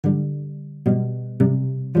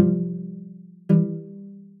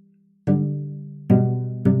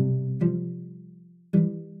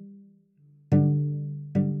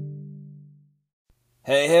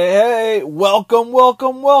Hey, welcome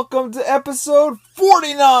to episode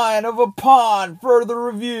 49 of Upon Further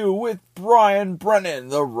Review with Brian Brennan,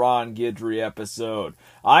 the Ron Guidry episode.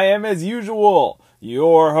 I am, as usual,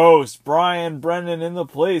 your host, Brian Brennan, in the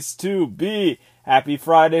place to be. Happy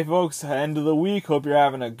Friday, folks, end of the week. Hope you're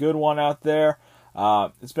having a good one out there.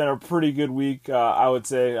 It's been a pretty good week, I would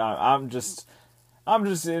say. I'm just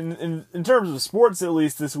in terms of sports, at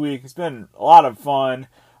least this week, it's been a lot of fun.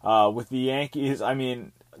 With the Yankees, I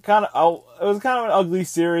mean, it was kind of an ugly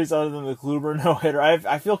series other than the Kluber no-hitter.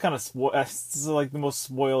 I feel kind of this is like the most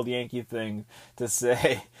spoiled Yankee thing to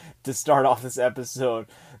say to start off this episode.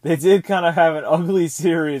 They did kind of have an ugly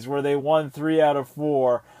series where they won 3 out of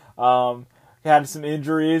 4. Had some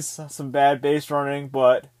injuries, some bad base running,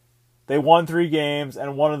 but they won 3 games,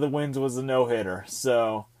 and one of the wins was a no-hitter.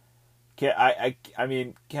 So, I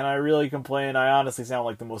mean, can I really complain? I honestly sound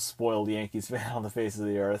like the most spoiled Yankees fan on the face of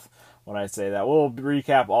the earth when I say that. We'll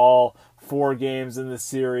recap all 4 games in this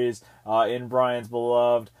series in Brian's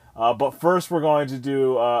beloved. But first, we're going to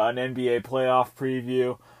do an NBA playoff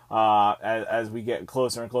preview as we get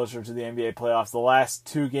closer and closer to the NBA playoffs. The last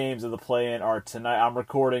 2 games of the play-in are tonight. I'm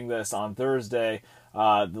recording this on Thursday.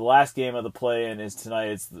 The last game of the play-in is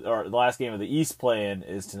tonight. The last game of the East play-in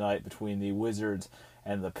is tonight between the Wizards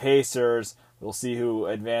and the Pacers. We'll see who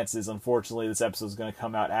advances. Unfortunately, this episode is going to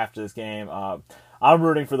come out after this game. I'm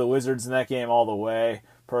rooting for the Wizards in that game all the way,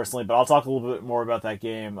 personally, but I'll talk a little bit more about that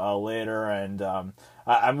game later, and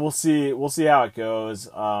we'll see how it goes.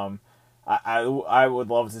 I would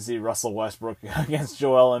love to see Russell Westbrook against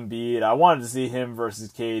Joel Embiid. I wanted to see him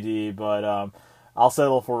versus KD, but I'll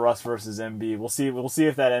settle for Russ versus Embiid. We'll see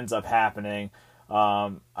if that ends up happening.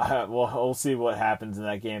 We'll see what happens in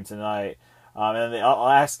that game tonight. And then the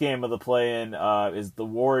last game of the play-in is the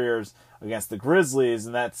Warriors against the Grizzlies,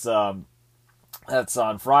 and that's on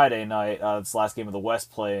Friday night. It's the last game of the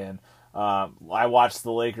West play-in. I watched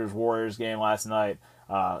the Lakers-Warriors game last night.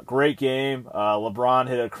 Great game. LeBron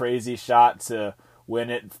hit a crazy shot to win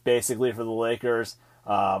it, basically, for the Lakers.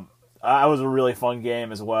 That was a really fun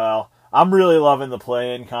game as well. I'm really loving the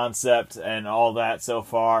play-in concept and all that so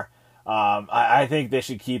far. I think they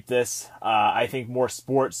should keep this. I think more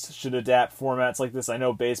sports should adapt formats like this. I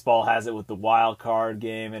know baseball has it with the wild card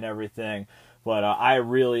game and everything, but I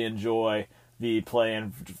really enjoy the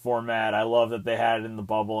play-in format. I love that they had it in the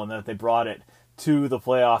bubble and that they brought it to the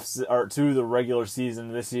playoffs or to the regular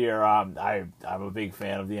season this year. I'm a big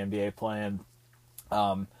fan of the NBA play-in.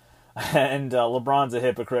 And LeBron's a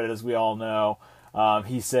hypocrite, as we all know.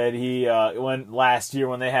 He said when last year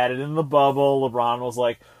when they had it in the bubble, LeBron was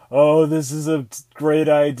like, "Oh, this is a great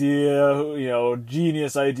idea,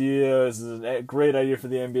 genius idea. This is a great idea for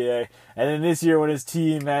the NBA." And then this year when his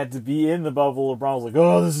team had to be in the bubble, LeBron was like,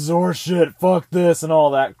 "Oh, this is horseshit. Fuck this," and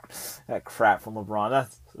all that crap from LeBron.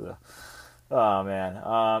 That's, oh man.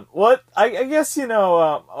 What I guess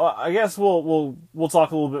I guess we'll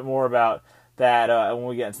talk a little bit more about that when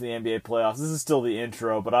we get into the NBA playoffs. This is still the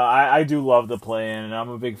intro, but I do love the play-in, and I'm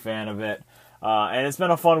a big fan of it. And it's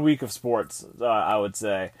been a fun week of sports, I would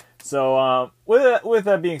say. So with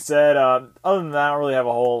that being said, other than that, I don't really have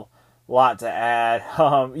a whole lot to add.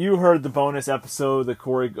 You heard the bonus episode, I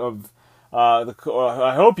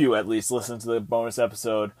hope you at least listened to the bonus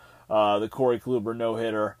episode, the Corey Kluber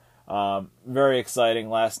no-hitter. Very exciting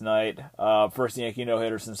last night. First Yankee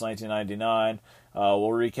no-hitter since 1999. We'll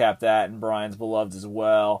recap that in Brian's beloved as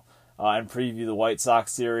well, and preview the White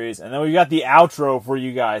Sox series. And then we got the outro for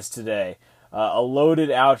you guys today. A loaded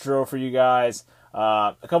outro for you guys.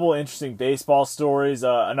 A couple of interesting baseball stories.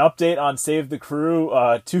 An update on Save the Crew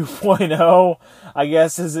 2.0, I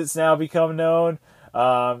guess, as it's now become known.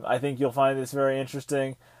 I think you'll find this very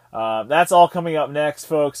interesting. That's all coming up next,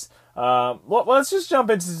 folks. Let's just jump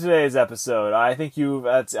into today's episode. I think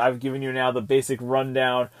I've given you now the basic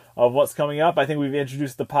rundown of what's coming up. I think we've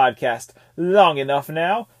introduced the podcast long enough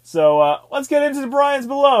now. So let's get into Brian's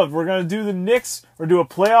beloved. We're going to do the Knicks. We're going to do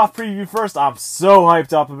a playoff preview first. I'm so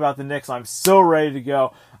hyped up about the Knicks. I'm so ready to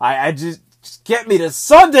go. I just get me to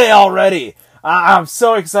Sunday already. I'm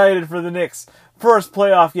so excited for the Knicks. First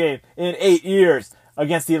playoff game in 8 years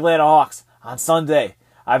against the Atlanta Hawks on Sunday.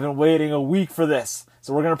 I've been waiting a week for this.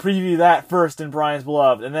 So we're going to preview that first in Brian's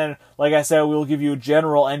beloved. And then, like I said, we'll give you a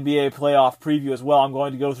general NBA playoff preview as well. I'm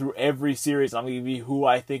going to go through every series. I'm going to give you who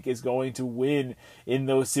I think is going to win in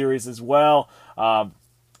those series as well.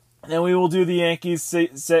 Then we will do the Yankees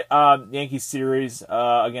series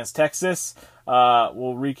against Texas.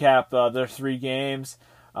 We'll recap their 3 games.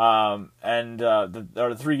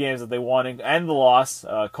 The 3 games that they won and the loss.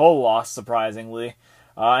 Cole lost, surprisingly.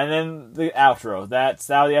 And then the outro. That's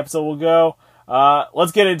how the episode will go.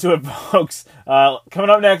 Let's get into it, folks. Coming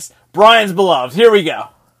up next, Brian's Beloved. Here we go.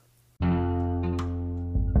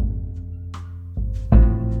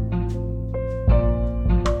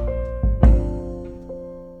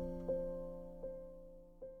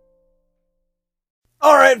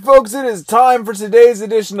 Alright, folks, it is time for today's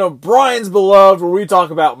edition of Brian's Beloved, where we talk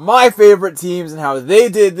about my favorite teams and how they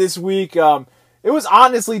did this week. It was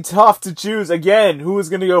honestly tough to choose, again, who was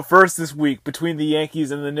going to go first this week between the Yankees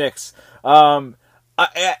and the Knicks. At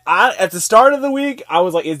the start of the week, I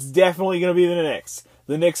was like, it's definitely going to be the Knicks.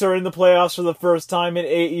 The Knicks are in the playoffs for the first time in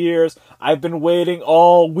 8 years. I've been waiting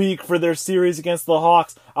all week for their series against the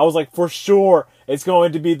Hawks. I was like, for sure, it's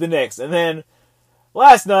going to be the Knicks. And then,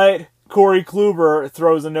 last night, Corey Kluber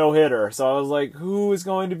throws a no-hitter. So I was like, who is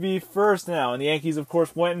going to be first now? And the Yankees, of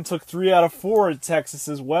course, went and took 3 out of 4 at Texas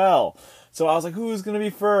as well. So I was like, who's going to be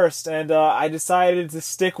first? And I decided to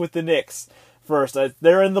stick with the Knicks first.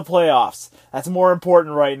 They're in the playoffs. That's more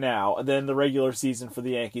important right now than the regular season for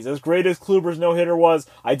the Yankees. As great as Kluber's no-hitter was,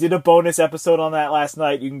 I did a bonus episode on that last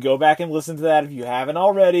night. You can go back and listen to that if you haven't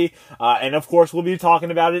already. And of course, we'll be talking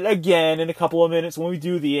about it again in a couple of minutes when we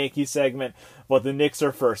do the Yankees segment. But the Knicks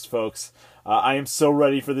are first, folks. I am so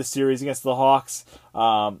ready for this series against the Hawks.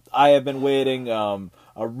 I have been waiting a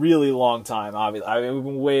really long time. Obviously, I've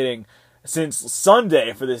been waiting since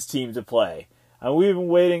Sunday for this team to play. And we've been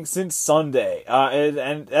waiting since Sunday.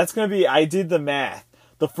 And that's going to be, I did the math.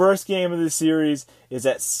 The first game of the series is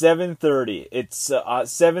at 7:30. It's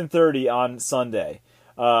 7:30 on Sunday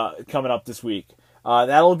coming up this week.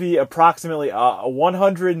 That'll be approximately a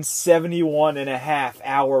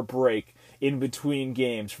 171.5-hour break in between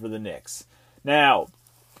games for the Knicks. Now,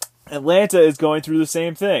 Atlanta is going through the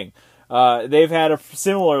same thing. They've had a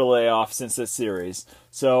similar layoff since this series.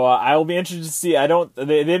 So I will be interested to see.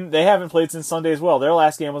 They haven't played since Sunday as well. Their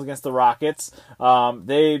last game was against the Rockets.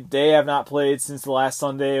 They have not played since the last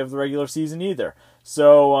Sunday of the regular season either.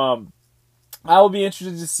 So I will be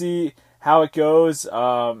interested to see how it goes.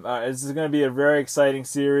 This is going to be a very exciting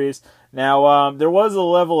series. Now there was a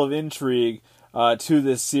level of intrigue to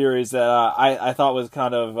this series that I thought was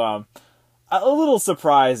kind of a little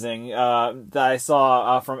surprising that I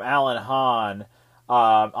saw from Alan Hahn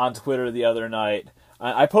on Twitter the other night.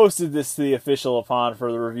 I posted this to the official Upon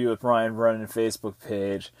for the Review with Brian Brennan Facebook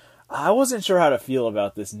page. I wasn't sure how to feel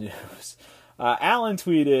about this news. Alan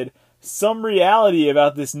tweeted, some reality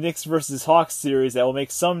about this Knicks versus Hawks series that will make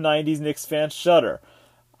some 90s Knicks fans shudder.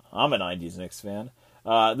 I'm a 90s Knicks fan.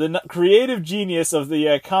 The creative genius of the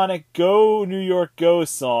iconic Go New York Go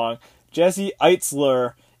song, Jesse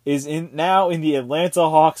Eitzler, is now in the Atlanta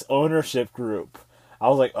Hawks ownership group. I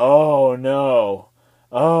was like, oh no.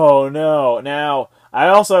 Now, I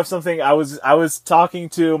also have something. I was talking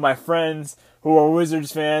to my friends who are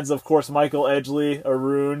Wizards fans, of course, Michael Edgley,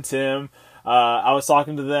 Arun, Tim. I was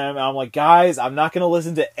talking to them, and I'm like, guys, I'm not going to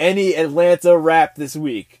listen to any Atlanta rap this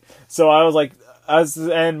week. So I was like,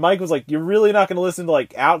 and Mike was like, you're really not going to listen to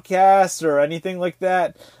like Outkast or anything like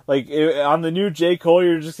that? Like on the new J. Cole,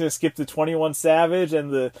 you're just going to skip the 21 Savage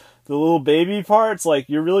and the little baby parts? Like,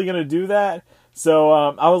 you're really going to do that? So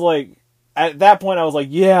I was like, at that point, I was like,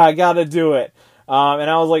 yeah, I got to do it. And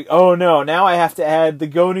I was like, oh no, now I have to add the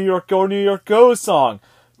Go New York, Go New York, Go song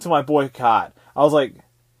to my boycott. I was like,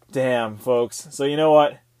 damn, folks. So you know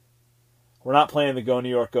what? We're not playing the Go New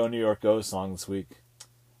York, Go song this week.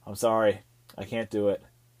 I'm sorry. I can't do it.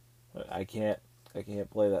 I can't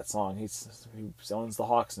play that song. He owns the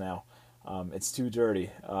Hawks now. It's too dirty.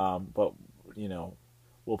 But, you know,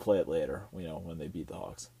 we'll play it later, you know, when they beat the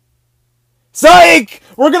Hawks. Psych!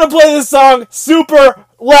 We're going to play this song super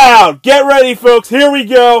loud. Get ready, folks. Here we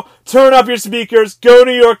go. Turn up your speakers. Go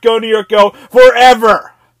New York, Go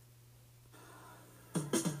forever.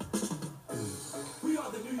 We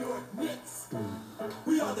are the New York Knicks.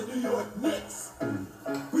 We are the New York Knicks.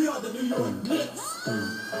 We are the New York Knicks.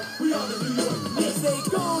 We are the New York Knicks. Say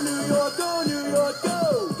go New York, go New York,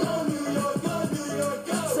 go. Go New York, go New York,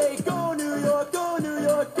 go. Say go New York, go New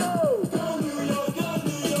York, go. Go New York, go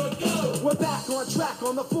New York, go. We're back on track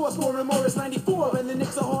on the floor, scoring more as 94, and the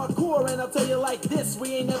Knicks are hardcore. And I'll tell you like this,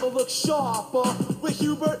 we ain't never looked sharper. With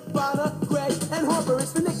Hubert, Bonner, Gray, and Harper,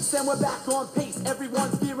 it's the Knicks, and we're back on pace.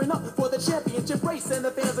 Everyone's gearing up for the championship race, and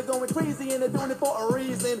the fans are going crazy, and they're doing it for a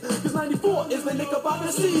reason. Cause 94 is the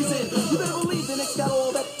Knickerbocker season. You better believe the Knicks got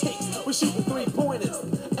all that it takes. We're shooting three-pointers,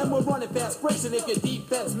 and we're running fast breaks, and if your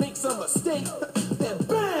defense makes a mistake, then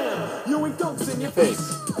bam, you ain't dunks in your face.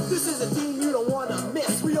 This is a team you don't want to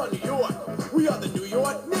miss. We are New York. We are the New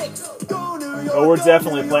York Knicks. Go New York. Oh, we're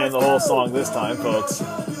definitely playing the whole song this time, folks.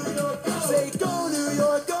 Say go New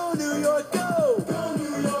York, go New York, go. Go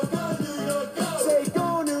New York, go New York, go. Say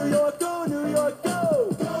go New York, go New York,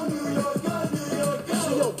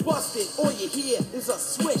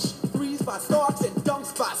 by Starks and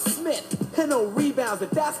dunks by Smith. And no rebounds,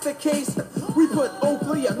 if that's the case, we put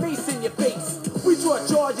Oakley and Mace in your face. We draw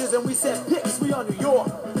charges and we set picks. We are New York.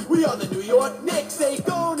 We are the New York Knicks. Say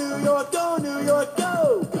go New York, go New York,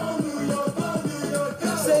 go. Go New York, go New York,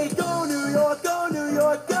 go. Say go New York, go New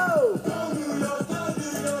York, go. Go New York, go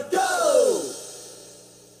New York, go.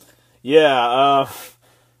 Yeah,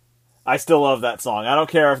 I still love that song. I don't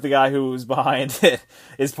care if the guy who's behind it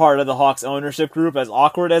is part of the Hawks ownership group, as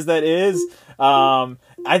awkward as that is.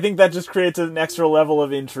 I think that just creates an extra level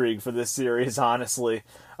of intrigue for this series, honestly.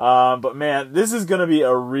 But man, this is going to be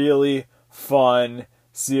a really fun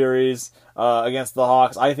series against the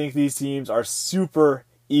Hawks. I think these teams are super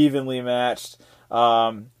evenly matched. It's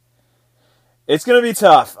going to be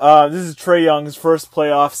tough. This is Trae Young's first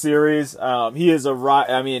playoff series. He is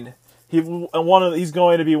he's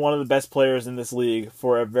going to be one of the best players in this league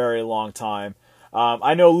for a very long time.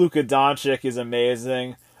 I know Luka Doncic is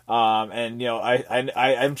amazing. And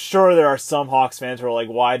I'm sure there are some Hawks fans who are like,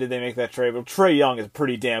 why did they make that trade? But Trae Young is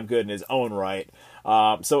pretty damn good in his own right.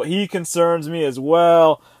 So he concerns me as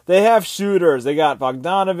well. They have shooters. They got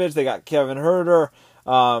Bogdanovich. They got Kevin Huerter.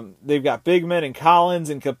 They've got big men in Collins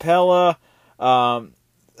and Capella.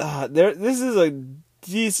 This is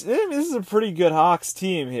a pretty good Hawks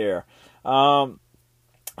team here. I'm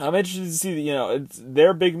interested to see it's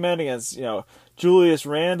their big men against Julius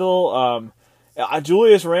Randle.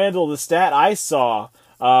 Julius Randle, the stat I saw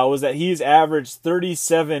was that he's averaged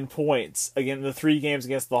 37 points in the 3 games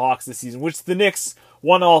against the Hawks this season, which the Knicks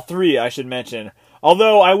won all 3, I should mention.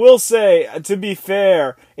 Although I will say, to be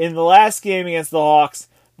fair, in the last game against the Hawks,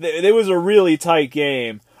 it was a really tight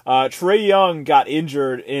game. Trae Young got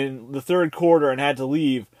injured in the third quarter and had to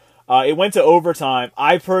leave. It went to overtime.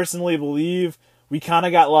 I personally believe we kind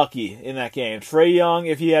of got lucky in that game. Trae Young,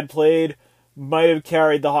 if he had played, might have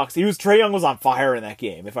carried the Hawks. Trae Young was on fire in that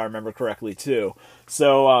game, if I remember correctly, too.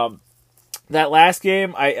 So, that last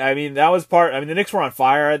game, that was the Knicks were on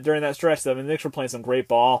fire during that stretch. The Knicks were playing some great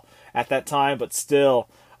ball at that time, but still,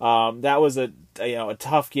 that was a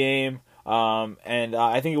tough game. And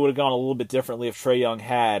I think it would have gone a little bit differently if Trae Young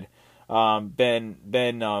had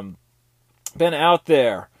been out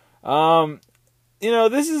there.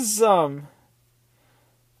 This is I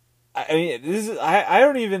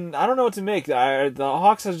don't know what to make. The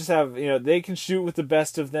Hawks just have, they can shoot with the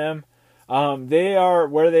best of them. They are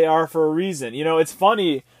where they are for a reason. It's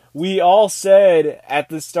funny. We all said at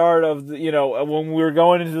the start of when we were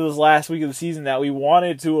going into this last week of the season that we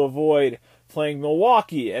wanted to avoid playing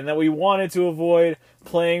Milwaukee and that we wanted to avoid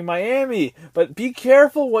playing Miami. But be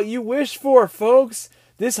careful what you wish for, folks.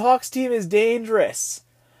 This Hawks team is dangerous.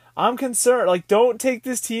 I'm concerned. Don't take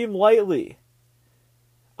this team lightly.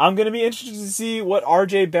 I'm going to be interested to see what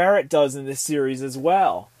R.J. Barrett does in this series as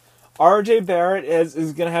well. R.J. Barrett is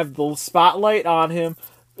going to have the spotlight on him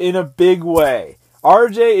in a big way.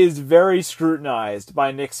 R.J. is very scrutinized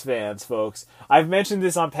by Knicks fans, folks. I've mentioned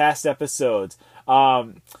this on past episodes.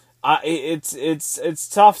 It's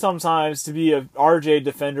tough sometimes to be a R.J.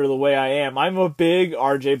 defender the way I am. I'm a big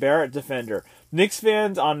R.J. Barrett defender. Knicks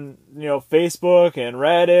fans on Facebook and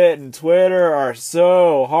Reddit and Twitter are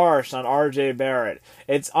so harsh on R.J. Barrett.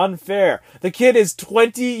 It's unfair. The kid is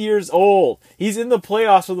 20 years old. He's in the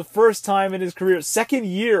playoffs for the first time in his career. Second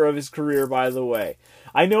year of his career, by the way.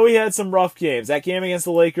 I know he had some rough games. That game against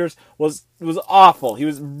the Lakers was awful. He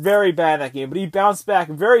was very bad in that game, but he bounced back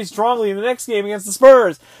very strongly in the next game against the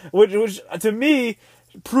Spurs, which to me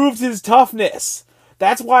proved his toughness.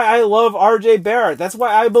 That's why I love R.J. Barrett. That's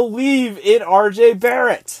why I believe in R.J.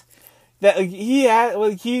 Barrett. That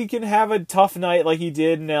he can have a tough night like he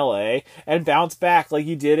did in L.A. and bounce back like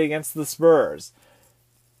he did against the Spurs.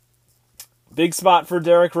 Big spot for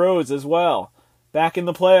Derrick Rose as well, back in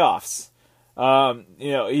the playoffs.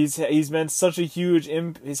 He's been such a huge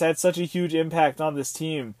he's had such a huge impact on this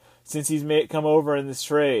team since he's come over in this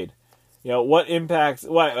trade. What impact?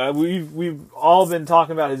 We've all been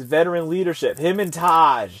talking about his veteran leadership. Him and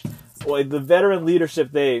Taj, the veteran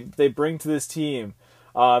leadership they bring to this team.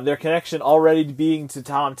 Their connection already being to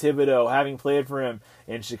Tom Thibodeau, having played for him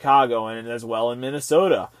in Chicago and as well in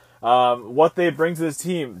Minnesota. What they bring to this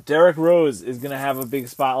team. Derrick Rose is going to have a big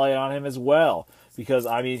spotlight on him as well because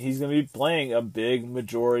he's going to be playing a big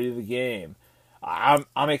majority of the game.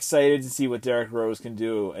 I'm excited to see what Derrick Rose can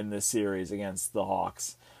do in this series against the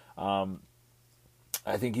Hawks.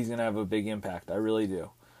 I think he's going to have a big impact. I really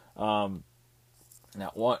do. Now,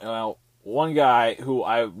 one guy who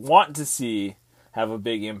I want to see have a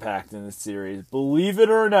big impact in this series, believe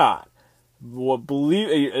it or not, you're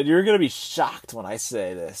going to be shocked when I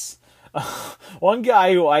say this. One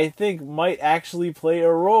guy who I think might actually play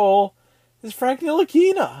a role is Frank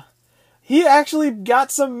Ntilikina. he actually got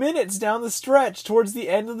some minutes down the stretch towards the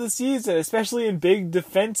end of the season, especially in big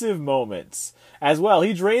defensive moments as well.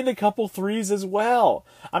 He drained a couple threes as well.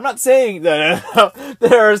 I'm not saying that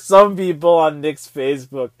there are some people on Knicks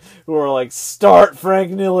Facebook who are like, start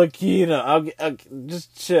Frank Ntilikina.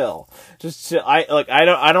 Just chill. Just chill. I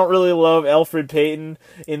don't really love Elfrid Payton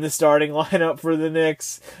in the starting lineup for the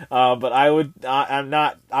Knicks. But I'm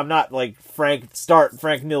not like start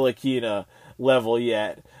Frank Ntilikina level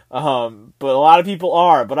yet. But a lot of people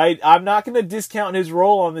are. But I'm not going to discount his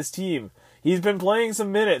role on this team. He's been playing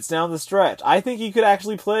some minutes down the stretch. I think he could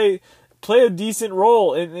actually play a decent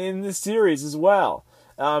role in this series as well.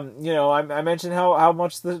 I mentioned how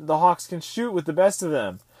much the Hawks can shoot with the best of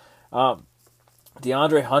them.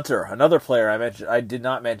 DeAndre Hunter, another player I did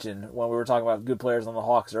not mention when we were talking about good players on the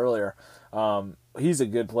Hawks earlier. He's a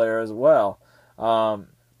good player as well.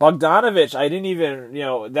 Bogdanović, I didn't even,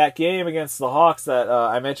 that game against the Hawks that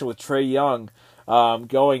I mentioned with Trae Young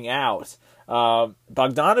going out.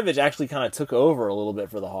 Bogdanović actually kind of took over a little bit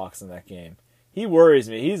for the Hawks in that game. He worries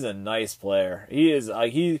me. He's a nice player. He is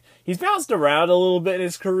he's bounced around a little bit in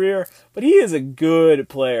his career, but he is a good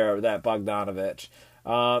player, that Bogdanović.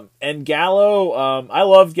 And Gallo, I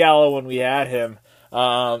loved Gallo when we had him.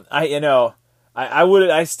 I know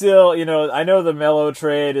the Melo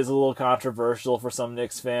trade is a little controversial for some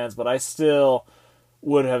Knicks fans, but I still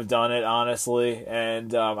would have done it, honestly.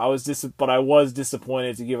 And I was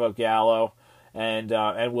disappointed to give up Gallo and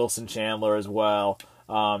Wilson Chandler as well.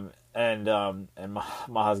 And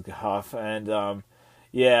Mozgov.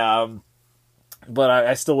 But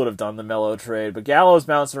I still would have done the Melo trade. But Gallo's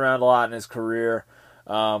bounced around a lot in his career.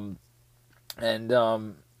 He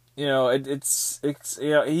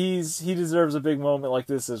deserves a big moment like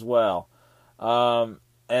this as well. They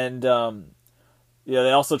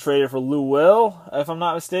also traded for Lou Will, if I'm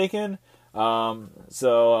not mistaken.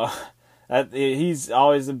 He's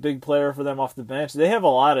always a big player for them off the bench. They have a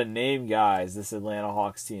lot of name guys, this Atlanta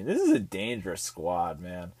Hawks team. This is a dangerous squad,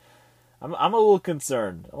 man. I'm a little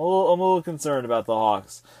concerned. I'm a little concerned about the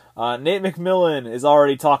Hawks. Nate McMillan is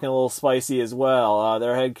already talking a little spicy as well,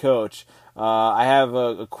 their head coach. I have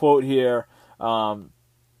a quote here. Alan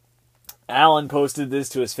posted this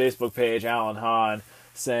to his Facebook page, Alan Hahn,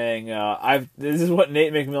 saying, this is what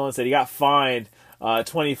Nate McMillan said. He got fined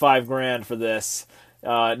 $25,000 for this.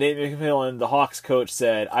 Nate McMillan, the Hawks coach,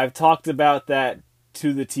 said, "I've talked about that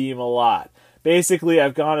to the team a lot. Basically,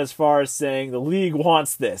 I've gone as far as saying the league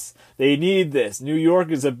wants this. They need this. New York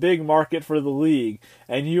is a big market for the league,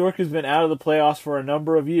 and New York has been out of the playoffs for a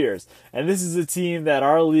number of years. And this is a team that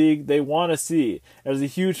our league, they want to see. There's a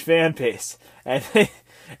huge fan base, and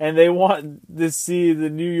they want to see the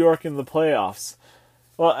New York in the playoffs."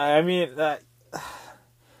 Well, I mean,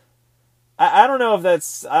 I don't know if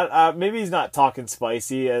that's... maybe he's not talking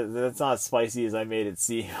spicy. That's not as spicy as I made it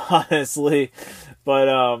seem, honestly. But,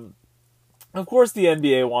 of course the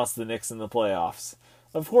NBA wants the Knicks in the playoffs.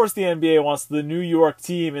 Of course the NBA wants the New York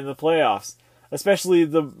team in the playoffs. Especially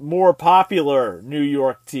the more popular New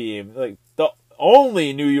York team. Like, the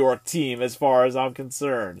only New York team as far as I'm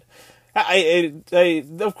concerned.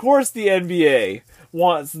 Of course the NBA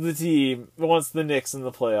wants the Knicks in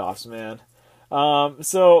the playoffs, man.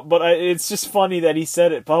 It's just funny that he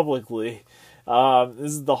said it publicly.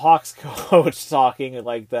 This is the Hawks coach talking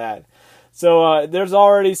like that. So, there's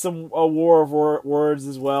already a war of words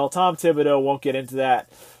as well. Tom Thibodeau won't get into that.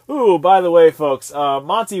 Ooh, by the way, folks,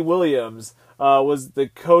 Monty Williams, was the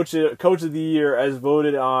coach of the year as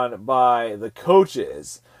voted on by the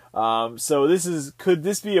coaches. So could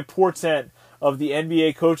this be a portent of the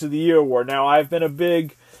NBA Coach of the Year award? Now, I've been a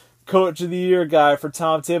big Coach of the Year guy for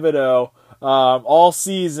Tom Thibodeau. All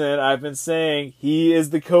season, I've been saying he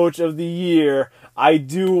is the Coach of the Year. I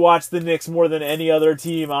do watch the Knicks more than any other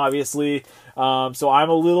team, obviously. So I'm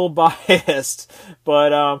a little biased,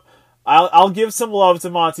 but I'll give some love to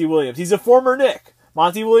Monty Williams. He's a former Knick.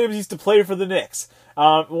 Monty Williams used to play for the Knicks.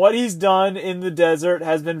 What he's done in the desert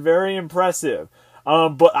has been very impressive.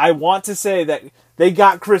 But I want to say that they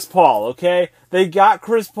got Chris Paul, okay? They got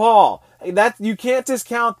Chris Paul. You can't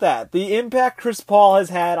discount that. The impact Chris Paul has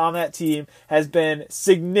had on that team has been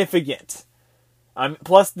significant.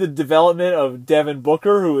 Plus the development of Devin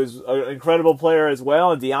Booker, who is an incredible player as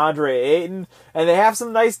well, and DeAndre Ayton, and they have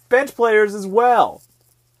some nice bench players as well.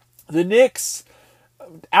 The Knicks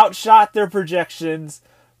outshot their projections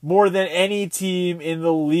more than any team in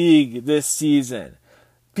the league this season.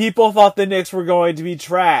 People thought the Knicks were going to be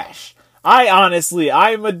trash. I'm a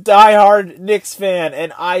diehard Knicks fan,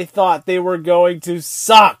 and I thought they were going to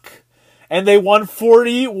suck. And they won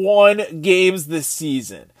 41 games this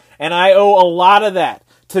season. And I owe a lot of that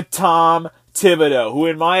to Tom Thibodeau, who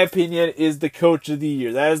in my opinion is the coach of the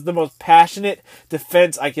year. That is the most passionate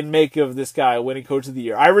defense I can make of this guy winning coach of the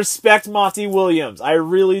year. I respect Monty Williams. I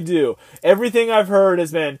really do. Everything I've heard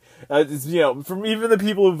has been, from even the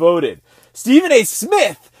people who voted. Stephen A.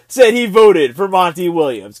 Smith said he voted for Monty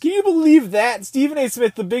Williams. Can you believe that? Stephen A.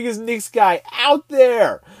 Smith, the biggest Knicks guy out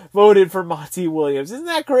there, voted for Monty Williams. Isn't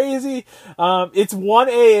that crazy? It's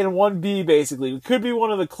 1A and 1B, basically. It could be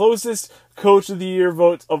one of the closest Coach of the Year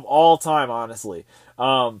votes of all time, honestly.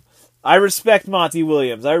 I respect Monty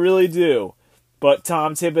Williams. I really do. But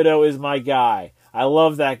Tom Thibodeau is my guy. I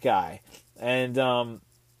love that guy. And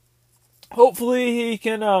hopefully he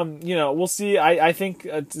can, we'll see. I think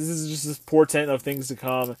this is just a portent of things to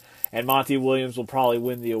come, and Monty Williams will probably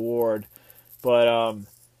win the award. But, I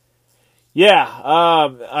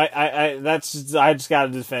just gotta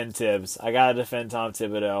defend Tibbs. I gotta defend Tom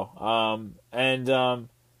Thibodeau.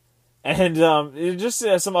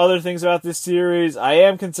 Just some other things about this series. I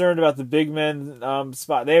am concerned about the big men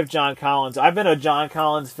spot. They have John Collins. I've been a John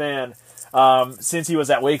Collins fan since he was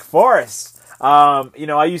at Wake Forest. I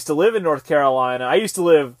used to live in North Carolina. I used to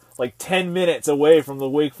live like 10 minutes away from the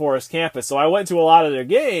Wake Forest campus, so I went to a lot of their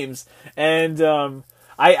games, and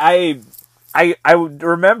I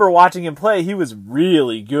remember watching him play. He was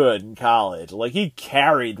really good in college. Like, he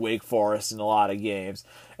carried Wake Forest in a lot of games,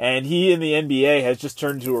 and he in the NBA has just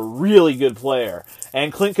turned into a really good player.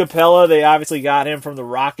 And Clint Capella, they obviously got him from the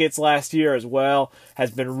Rockets last year as well,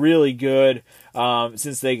 has been really good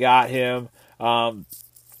since they got him.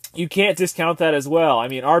 You can't discount that as well. I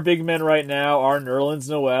mean, our big men right now are Nerlens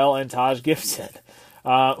Noel and Taj Gibson,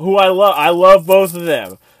 who I love. I love both of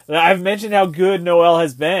them. I've mentioned how good Noel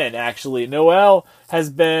has been, actually. Noel has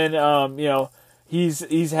been, he's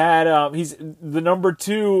the number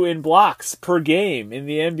 2 in blocks per game in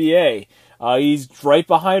the NBA. He's right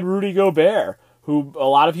behind Rudy Gobert, who a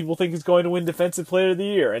lot of people think is going to win Defensive Player of the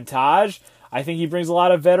Year. And Taj, I think he brings a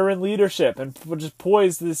lot of veteran leadership and just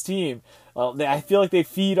poise to this team. I feel like they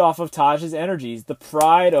feed off of Taj's energy. He's the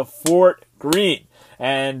pride of Fort Greene.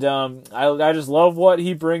 And I just love what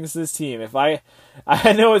he brings to this team.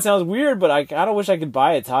 I know it sounds weird, but I kind of wish I could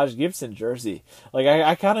buy a Taj Gibson jersey. Like,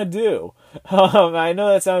 I kind of do. I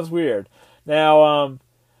know that sounds weird. Now,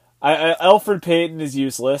 Elfrid Payton is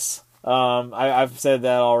useless. I've said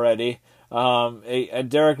that already.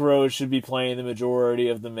 Derrick Rose should be playing the majority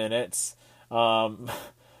of the minutes.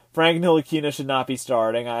 Frank Ntilikina should not be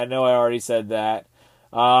starting. I know I already said that.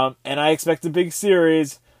 And I expect a big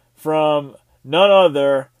series from none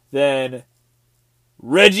other than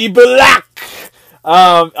Reggie Bullock.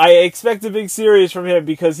 I expect a big series from him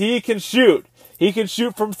because he can shoot. He can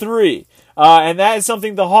shoot from 3. And that is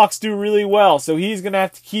something the Hawks do really well. So he's going to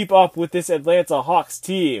have to keep up with this Atlanta Hawks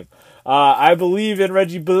team. I believe in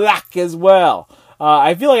Reggie Bullock as well.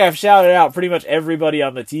 I feel like I've shouted out pretty much everybody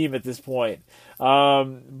on the team at this point.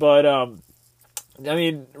 Randall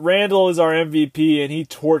is our MVP, and he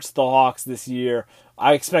torched the Hawks this year.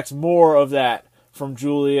 I expect more of that from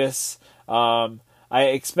Julius. I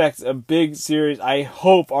expect a big series. I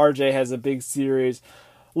hope RJ has a big series.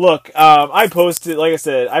 Look, I posted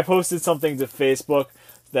something to Facebook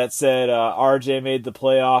that said RJ made the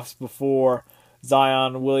playoffs before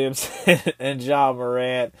Zion Williamson and Ja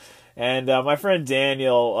Morant. And my friend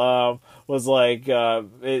Daniel was like,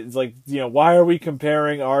 why are we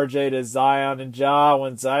comparing RJ to Zion and Ja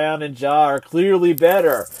when Zion and Ja are clearly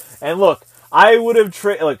better? And look, I wanted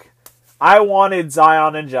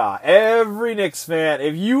Zion and Ja. Every Knicks fan,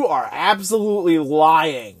 if you are absolutely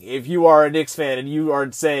lying, if you are a Knicks fan and you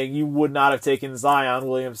are saying you would not have taken Zion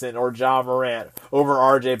Williamson or Ja Morant over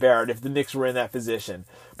RJ Barrett if the Knicks were in that position.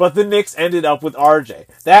 But the Knicks ended up with RJ.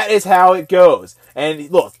 That is how it goes. And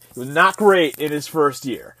look, he was not great in his first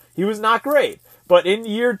year. He was not great. But in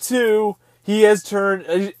year 2, he has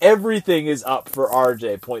turned, everything is up for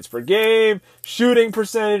RJ. Points per game, shooting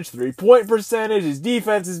percentage, 3-point percentage, his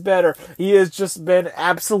defense is better. He has just been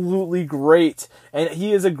absolutely great. And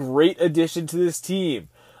he is a great addition to this team.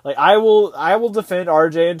 Like, I will defend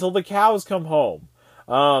RJ until the cows come home.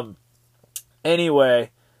 Anyway,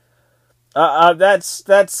 that's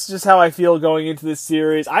just how I feel going into this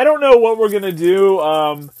series. I don't know what we're gonna do.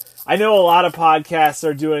 I know a lot of podcasts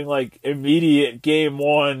are doing like immediate game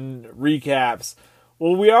 1 recaps.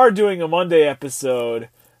 Well, we are doing a Monday episode,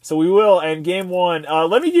 so we will. And game 1,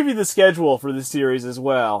 let me give you the schedule for the series as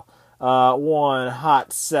well. One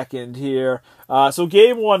hot second here. So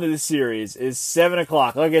game 1 of the series is 7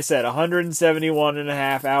 o'clock. Like I said,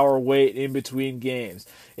 171.5 hour wait in between games.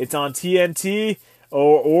 It's on TNT.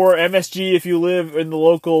 Or MSG if you live in the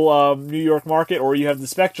local New York market, or you have the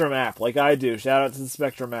Spectrum app like I do. Shout out to the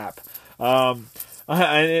Spectrum app.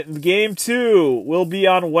 Game 2 will be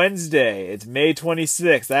on Wednesday. It's May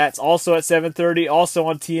 26th. That's also at 7:30, also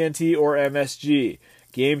on TNT or MSG.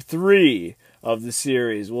 Game 3 of the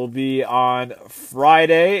series will be on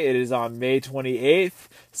Friday. It is on May 28th,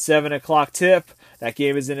 7 o'clock tip. That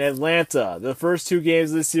game is in Atlanta. The first 2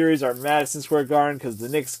 games of the series are Madison Square Garden because the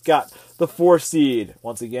Knicks got the 4th seed.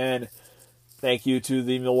 Once again, thank you to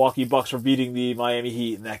the Milwaukee Bucks for beating the Miami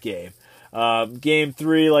Heat in that game. Game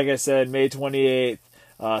 3, like I said, May 28th,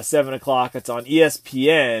 7 o'clock. It's on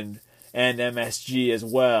ESPN and MSG as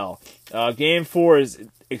well. Game 4 is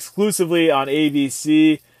exclusively on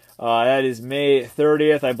ABC. That is May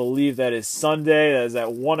 30th. I believe that is Sunday. That is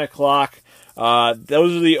at 1 o'clock.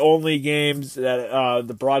 Those are the only games that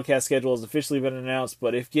the broadcast schedule has officially been announced.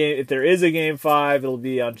 But if there is a Game 5, it'll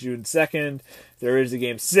be on June 2nd. If there is a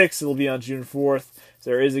Game 6, it'll be on June 4th. If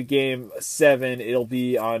there is a Game 7, it'll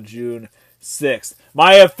be on June 6th.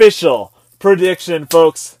 My official prediction,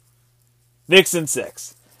 folks, Knicks in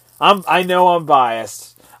 6. I know I'm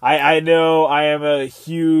biased. I know I am a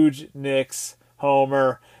huge Knicks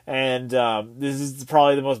homer, and this is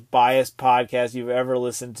probably the most biased podcast you've ever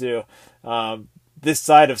listened to. This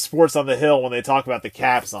side of Sports on the Hill when they talk about the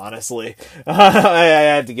Caps, honestly. I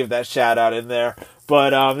had to give that shout out in there.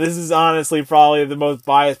 But this is honestly probably the most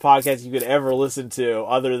biased podcast you could ever listen to,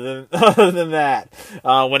 other than that,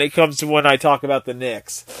 when it comes to when I talk about the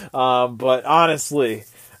Knicks. But honestly,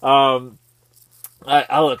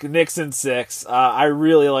 I look, Knicks in 6. I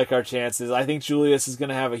really like our chances. I think Julius is going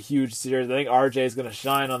to have a huge series. I think RJ is going to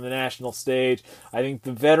shine on the national stage. I think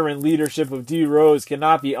the veteran leadership of D. Rose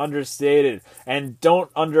cannot be understated. And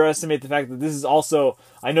don't underestimate the fact that this is also,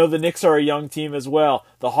 I know the Knicks are a young team as well.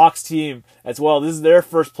 The Hawks team as well. This is their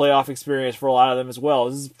first playoff experience for a lot of them as well.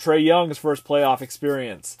 This is Trae Young's first playoff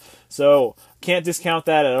experience. So, can't discount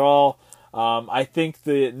that at all. I think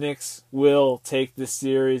the Knicks will take this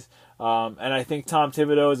series. And I think Tom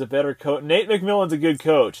Thibodeau is a better coach. Nate McMillan's a good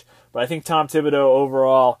coach, but I think Tom Thibodeau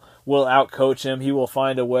overall will outcoach him. He will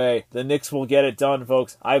find a way. The Knicks will get it done,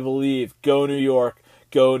 folks. I believe. Go New York.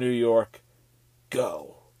 Go New York.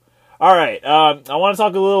 Go. All right. I want to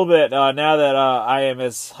talk a little bit now that I am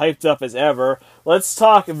as hyped up as ever. Let's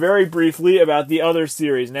talk very briefly about the other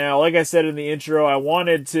series. Now, like I said in the intro, I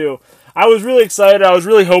was really excited. I was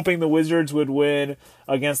really hoping the Wizards would win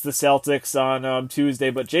against the Celtics on Tuesday,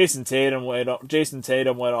 but Jason Tatum went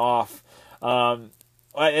off.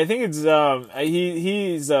 I think it's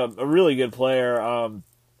he's a really good player.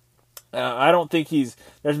 I don't think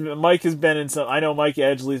Mike has been in some. I know Mike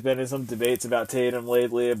Edgley's been in some debates about Tatum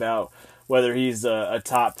lately about whether he's a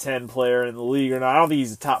top 10 player in the league or not. I don't think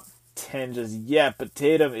he's a top 10 just yet, but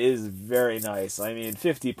Tatum is very nice. I mean,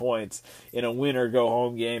 50 points in a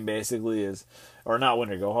win-or-go-home game basically is, or not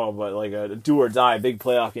win-or-go-home, but like a do-or-die big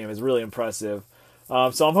playoff game is really impressive.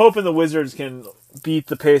 So I'm hoping the Wizards can beat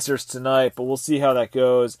the Pacers tonight, but we'll see how that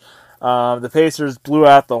goes. The Pacers blew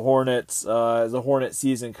out the Hornets as the Hornet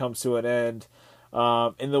season comes to an end.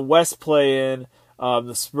 In the West play-in,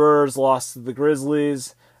 the Spurs lost to the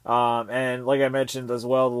Grizzlies, and like I mentioned as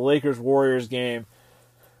well, the Lakers-Warriors game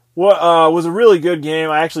was a really good game.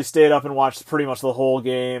 I actually stayed up and watched pretty much the whole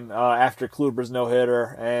game after Kluber's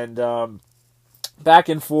no-hitter. And back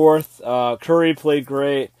and forth, Curry played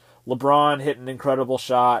great. LeBron hit an incredible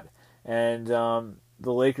shot. And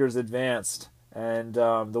the Lakers advanced. And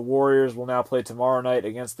the Warriors will now play tomorrow night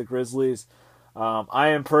against the Grizzlies. I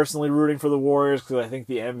am personally rooting for the Warriors because I think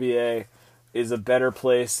the NBA is a better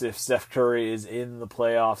place if Steph Curry is in the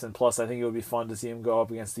playoffs. And plus, I think it would be fun to see him go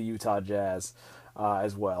up against the Utah Jazz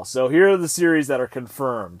as well. So here are the series that are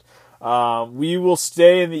confirmed. We will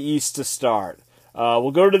stay in the East to start.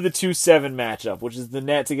 We'll go to the 2-7 matchup, which is the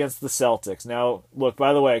Nets against the Celtics. Now, look,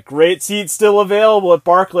 by the way, great seats still available at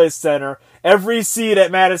Barclays Center. Every seat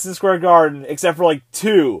at Madison Square Garden, except for like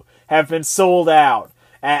 2, have been sold out.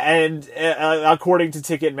 And according to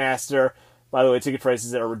Ticketmaster, by the way, ticket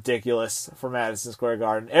prices are ridiculous for Madison Square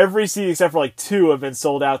Garden. Every seat except for like 2 have been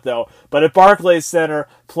sold out, though. But at Barclays Center,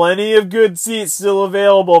 plenty of good seats still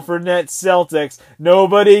available for Nets Celtics.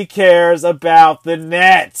 Nobody cares about the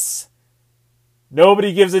Nets.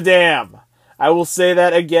 Nobody gives a damn. I will say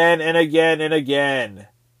that again and again and again.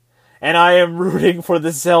 And I am rooting for the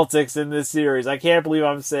Celtics in this series. I can't believe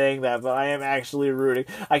I'm saying that, but I am actually rooting.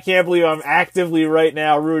 I can't believe I'm actively right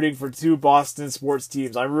now rooting for 2 Boston sports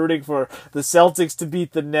teams. I'm rooting for the Celtics to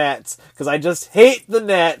beat the Nets, because I just hate the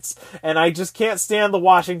Nets, and I just can't stand the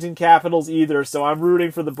Washington Capitals either, so I'm rooting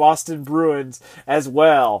for the Boston Bruins as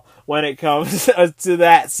well when it comes to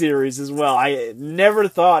that series as well. I never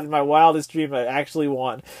thought in my wildest dream I'd actually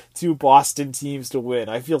want 2 Boston teams to win.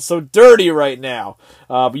 I feel so dirty right now.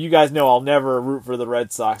 But you guys guys know I'll never root for the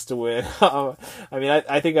Red Sox to win. I mean,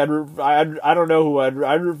 I think I'd root. I don't know who I'd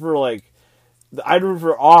root for. I'd root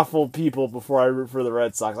for awful people before I root for the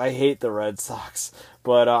Red Sox. I hate the Red Sox,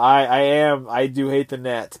 but I do hate the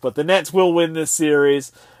Nets. But the Nets will win this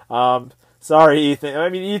series. Sorry, Ethan. I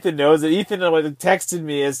mean, Ethan knows it. Ethan texted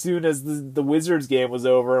me as soon as the Wizards game was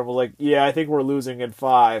over and was like, "Yeah, I think we're losing in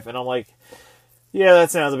 5." And I'm like, "Yeah, that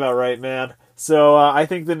sounds about right, man." So I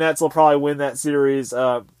think the Nets will probably win that series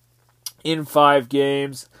in 5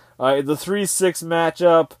 games. The 3-6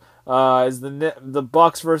 matchup is the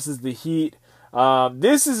Bucks versus the Heat.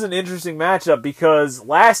 This is an interesting matchup because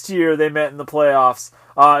last year they met in the playoffs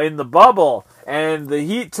in the bubble, and the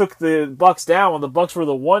Heat took the Bucks down when the Bucks were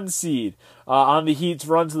the 1 seed on the Heat's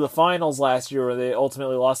run to the finals last year, where they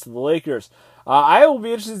ultimately lost to the Lakers. I will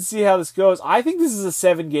be interested to see how this goes. I think this is a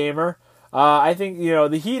 7-gamer. I think,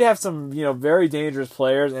 the Heat have some, very dangerous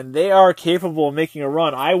players, and they are capable of making a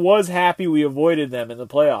run. I was happy we avoided them in the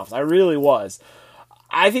playoffs. I really was.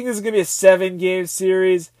 I think this is going to be a 7-game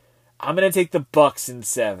series. I'm going to take the Bucks in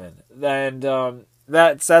 7. And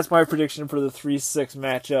that's my prediction for the 3-6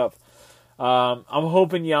 matchup. I'm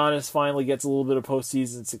hoping Giannis finally gets a little bit of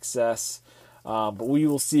postseason success. But we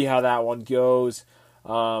will see how that one goes.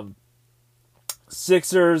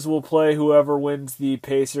 Sixers will play whoever wins the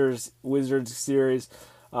Pacers-Wizards series.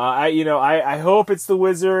 I hope it's the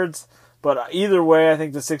Wizards, but either way, I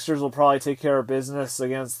think the Sixers will probably take care of business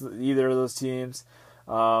against either of those teams.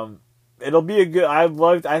 It'll be a good. I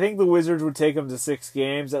think the Wizards would take them to 6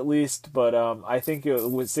 games at least, but I think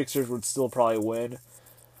Sixers would still probably win.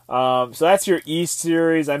 So that's your East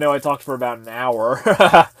series. I know I talked for about an hour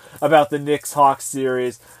about the Knicks-Hawks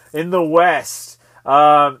series. In the West,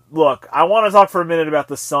 look, I want to talk for a minute about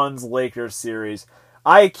the Suns-Lakers series.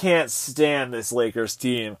 I can't stand this Lakers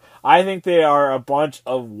team. I think they are a bunch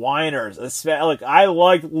of whiners. Look,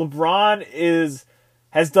 LeBron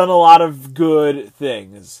has done a lot of good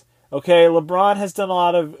things. Okay, LeBron has done a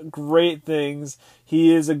lot of great things.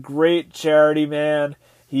 He is a great charity man.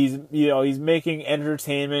 He's making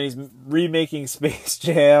entertainment. He's remaking Space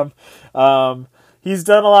Jam. He's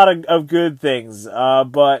done a lot of good things.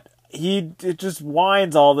 But it just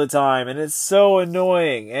whines all the time, and it's so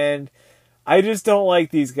annoying. And I just don't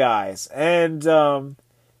like these guys. And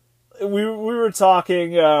we were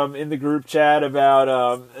talking in the group chat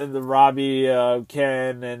about the Robbie,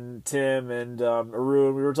 Ken, and Tim, and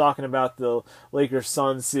Arun. We were talking about the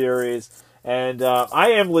Lakers-Suns series, and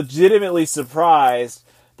I am legitimately surprised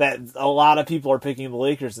that a lot of people are picking the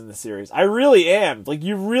Lakers in the series. I really am. Like,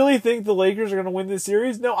 you really think the Lakers are going to win this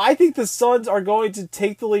series? No, I think the Suns are going to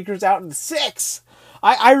take the Lakers out in 6.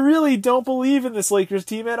 I really don't believe in this Lakers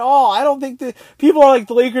team at all. I don't think that people think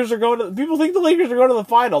the Lakers are going to the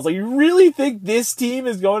finals. Like, you really think this team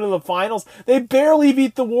is going to the finals? They barely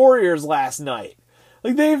beat the Warriors last night.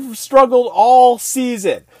 Like, they've struggled all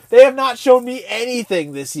season. They have not shown me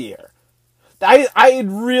anything this year. I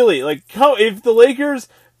really, if the Lakers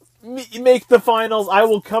make the finals, I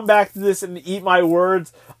will come back to this and eat my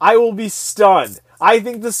words. I will be stunned. I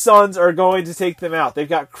think the Suns are going to take them out. They've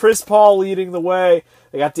got Chris Paul leading the way.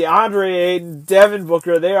 They got DeAndre Ayton, Devin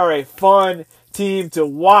Booker. They are a fun team to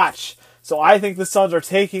watch. So I think the Suns are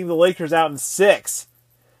taking the Lakers out in 6.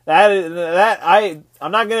 I'm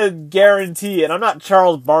not going to guarantee it. I'm not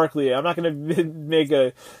Charles Barkley. I'm not going to make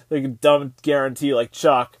a dumb guarantee like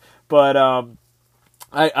Chuck. But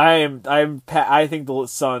I think the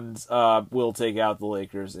Suns will take out the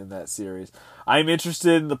Lakers in that series. I'm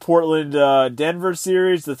interested in the Portland-Denver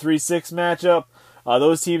series, the 3-6 matchup.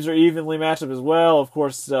 Those teams are evenly matched up as well. Of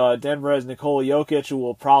course, Denver has Nikola Jokic, who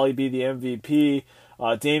will probably be the MVP.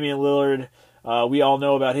 Damian Lillard, we all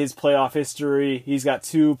know about his playoff history. He's got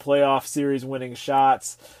 2 playoff series winning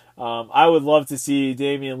shots. I would love to see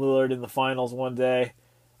Damian Lillard in the finals one day.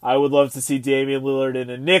 I would love to see Damian Lillard in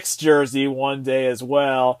a Knicks jersey one day as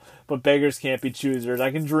well, but beggars can't be choosers. I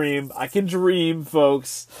can dream,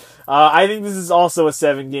 folks. I think this is also a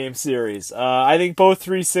 7-game series. I think both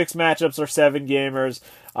 3-6 matchups are 7-gamers.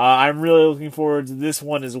 I'm really looking forward to this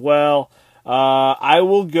one as well. I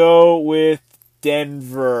will go with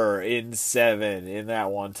Denver in 7 in that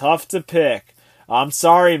one. Tough to pick. I'm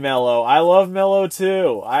sorry, Melo. I love Melo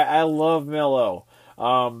too. I love Melo.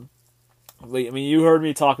 I mean, you heard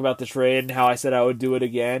me talk about the trade and how I said I would do it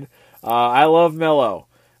again. I love Melo,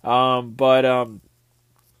 but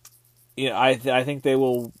I think they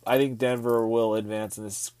will. I think Denver will advance in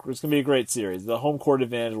this. It's going to be a great series. The home court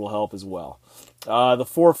advantage will help as well. The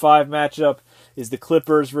 4-5 matchup is the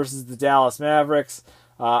Clippers versus the Dallas Mavericks.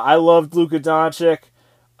 I loved Luka Doncic.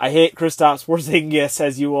 I hate Kristaps Porzingis,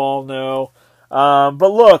 as you all know.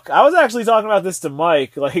 But look, I was actually talking about this to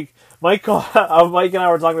Mike. Like, Mike and I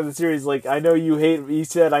were talking about the series. Like, he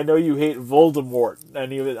said, I know you hate Voldemort. And I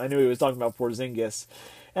knew he was talking about Porzingis.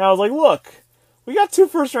 And I was like, look, we got 2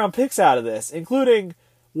 first-round picks out of this, including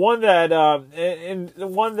one that, I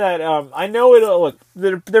know look,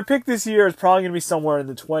 their pick this year is probably going to be somewhere in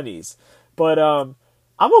the 20s. But, I'm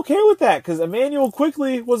okay with that, because Emmanuel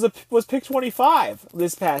Quickley was pick 25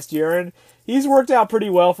 this past year, and he's worked out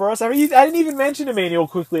pretty well for us. I mean, I didn't even mention Emmanuel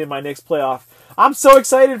Quickley in my Knicks playoff. I'm so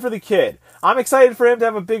excited for the kid. I'm excited for him to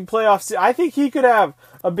have a big playoff. I think he could have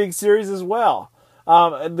a big series as well.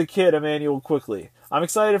 The kid, Emmanuel Quickley. I'm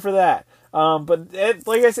excited for that. But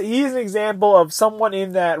like I said, he is an example of someone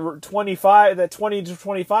in that 20 to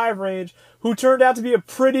 25 range who turned out to be a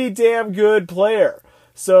pretty damn good player.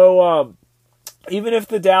 So, even if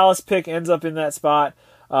the Dallas pick ends up in that spot,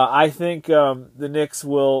 I think the Knicks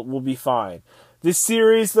will be fine. This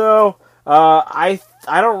series, though, I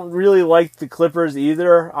don't really like the Clippers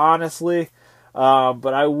either, honestly.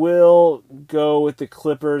 But I will go with the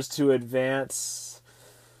Clippers to advance.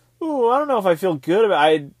 Ooh, I don't know if I feel good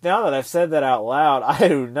about it. Now that I've said that out loud, I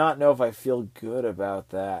do not know if I feel good about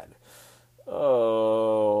that.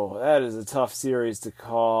 Oh, that is a tough series to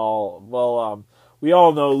call. Well, we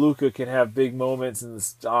all know Luka can have big moments in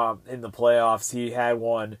the playoffs. He had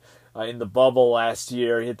one in the bubble last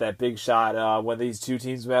year. He hit that big shot when these two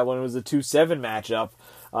teams met, when it was a 2-7 matchup.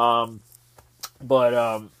 But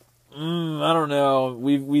I don't know.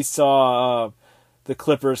 We saw the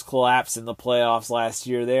Clippers collapse in the playoffs last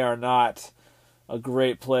year. They are not a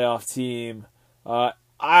great playoff team.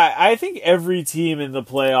 I think every team in the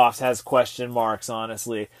playoffs has question marks,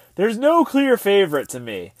 honestly. There's no clear favorite to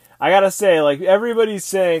me. I gotta say, like, everybody's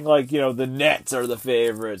saying, like, you know, the Nets are the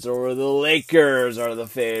favorites, or the Lakers are the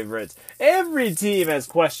favorites. Every team has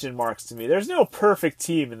question marks to me. There's no perfect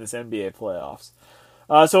team in this NBA playoffs.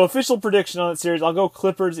 So official prediction on that series, I'll go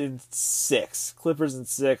Clippers in 6. Clippers in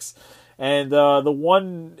 6. And the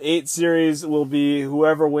 1-8 series will be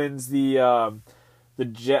whoever wins the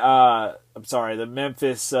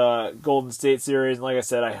Memphis Golden State series. And like I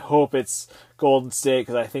said, I hope it's Golden State,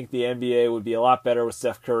 because I think the NBA would be a lot better with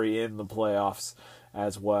Steph Curry in the playoffs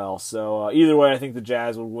as well. So either way, I think the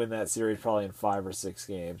Jazz would win that series probably in 5 or 6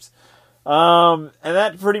 games. And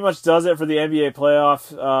that pretty much does it for the NBA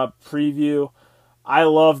playoff preview. I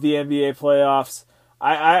love the NBA playoffs.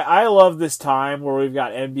 I love this time where we've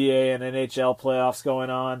got NBA and NHL playoffs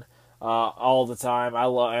going on all the time.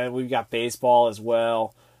 And we've got baseball as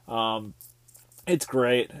well. It's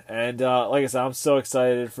great, and like I said, I'm so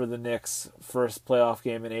excited for the Knicks' first playoff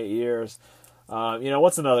game in 8 years.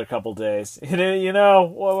 What's another couple days? We've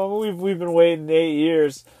been waiting 8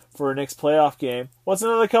 years for a Knicks playoff game. What's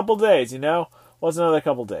another couple days? What's another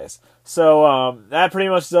couple days? So that pretty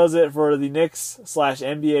much does it for the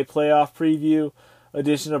Knicks/NBA playoff preview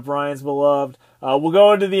edition of Brian's Beloved. We'll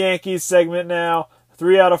go into the Yankees segment now.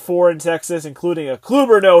 3 out of 4 in Texas, including a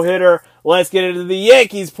Kluber no-hitter. Let's get into the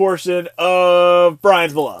Yankees portion of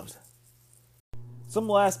Brian's Beloved. Some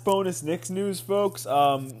last bonus Knicks news, folks.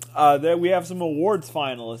 That we have some awards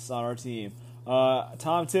finalists on our team.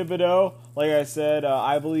 Tom Thibodeau, like I said,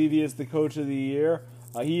 I believe he is the Coach of the Year.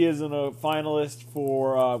 He is a finalist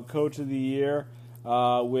for Coach of the Year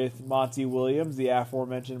with Monty Williams, the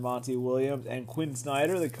aforementioned Monty Williams, and Quinn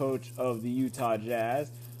Snyder, the coach of the Utah Jazz.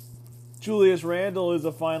 Julius Randle is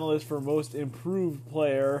a finalist for Most Improved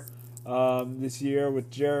Player this year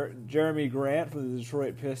with Jeremy Grant from the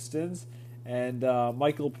Detroit Pistons and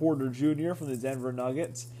Michael Porter Jr. from the Denver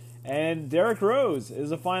Nuggets. And Derrick Rose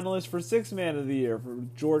is a finalist for Sixth Man of the Year for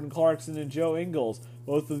Jordan Clarkson and Joe Ingles,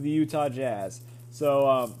 both of the Utah Jazz.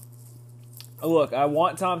 So, look, I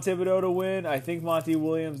want Tom Thibodeau to win. I think Monty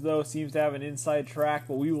Williams, though, seems to have an inside track,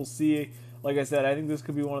 but we will see. Like I said, I think this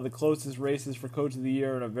could be one of the closest races for Coach of the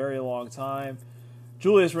Year in a very long time.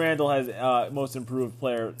 Julius Randle has Most Improved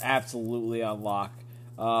Player absolutely on lock,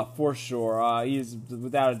 for sure. He's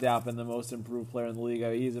without a doubt been the most improved player in the league.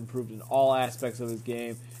 He's improved in all aspects of his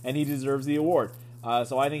game, and he deserves the award.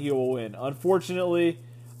 So I think he will win. Unfortunately,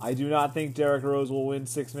 I do not think Derrick Rose will win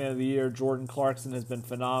Sixth Man of the Year. Jordan Clarkson has been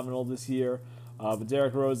phenomenal this year, but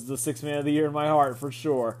Derrick Rose is the Sixth Man of the Year in my heart, for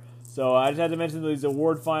sure. So I just had to mention these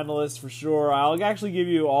award finalists for sure. I'll actually give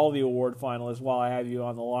you all the award finalists while I have you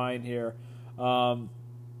on the line here. The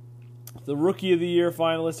Rookie of the Year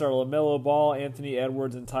finalists are LaMelo Ball, Anthony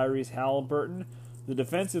Edwards, and Tyrese Halliburton. The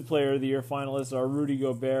Defensive Player of the Year finalists are Rudy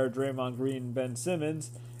Gobert, Draymond Green, and Ben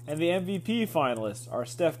Simmons. And the MVP finalists are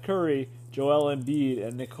Steph Curry, Joel Embiid,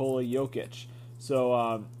 and Nikola Jokic.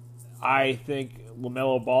 So I think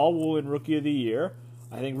LaMelo Ball will win Rookie of the Year.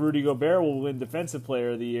 I think Rudy Gobert will win Defensive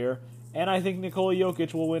Player of the Year. and I think Nikola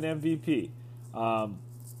Jokic will win MVP.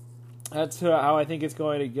 That's how I think it's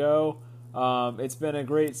going to go. It's been a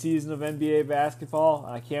great season of NBA basketball.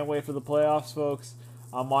 I can't wait for the playoffs, folks.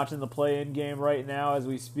 I'm watching the play-in game right now as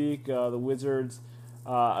we speak, the Wizards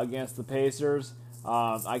against the Pacers.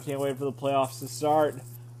 I can't wait for the playoffs to start,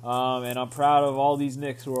 and I'm proud of all these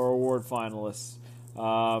Knicks who are award finalists.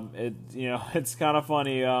 It's kind of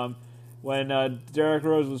funny. When Derrick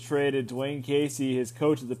Rose was traded, Dwayne Casey, his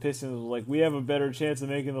coach of the Pistons, was like, "We have a better chance of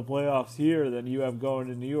making the playoffs here than you have going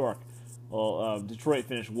to New York." Well, Detroit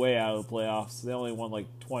finished way out of the playoffs. They only won like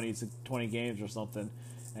 20 games or something,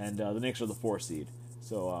 and the Knicks are the 4th seed.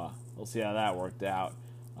 So we'll see how that worked out.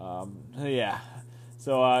 Yeah.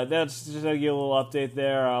 So that's just to give a little update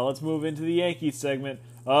there. Let's move into the Yankees segment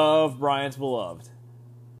of Brian's Beloved.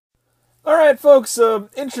 All right, folks,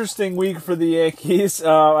 interesting week for the Yankees,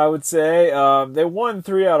 I would say. They won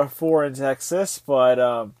 3 out of 4 in Texas, but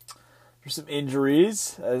there's some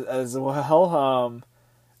injuries as well.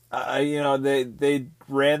 They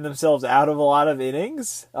ran themselves out of a lot of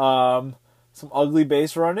innings. Some ugly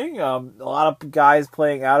base running. A lot of guys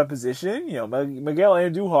playing out of position. Miguel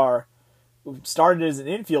Andujar started as an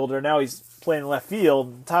infielder. Now he's playing left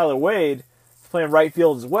field. Tyler Wade is playing right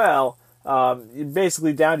field as well. You're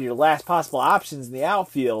basically down to your last possible options in the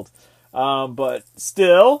outfield. But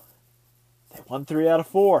still, they won 3 out of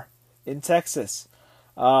 4 in Texas.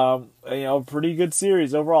 Pretty good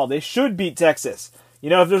series overall. They should beat Texas.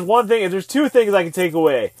 If there's 2 things I can take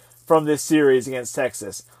away from this series against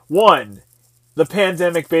Texas. 1, the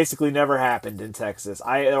pandemic basically never happened in Texas.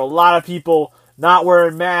 There are a lot of people not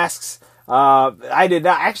wearing masks. I did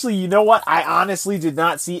not. Actually, you know what? I honestly did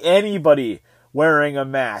not see anybody wearing a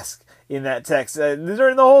mask in that text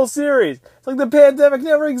during the whole series. It's like the pandemic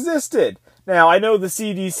never existed. Now, I know the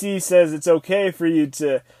CDC says it's okay for you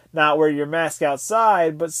to not wear your mask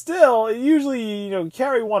outside, but still, usually,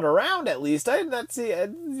 carry one around at least. I didn't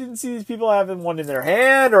see these people having one in their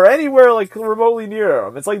hand or anywhere like remotely near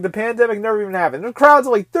them. It's like the pandemic never even happened. There's crowds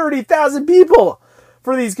of like 30,000 people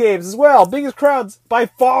for these games as well. Biggest crowds by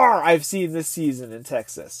far I've seen this season in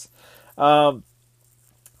Texas. It's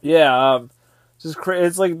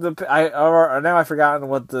like now I've forgotten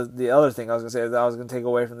what the other thing I was gonna say that I was gonna take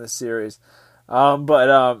away from this series.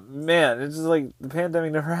 Man, it's just like the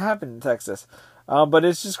pandemic never happened in Texas. But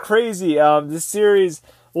it's just crazy. This series,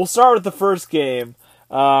 we'll start with the first game,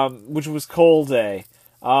 which was Cole Day.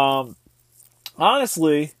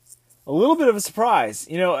 Honestly, a little bit of a surprise.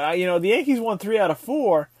 The Yankees won 3 out of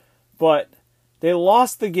 4, but they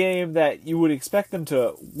lost the game that you would expect them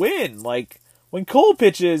to win. Like when Cole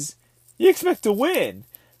pitches, you expect to win,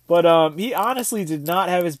 but he honestly did not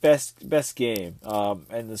have his best game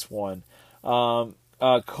in this one. Cole,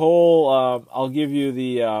 I'll give you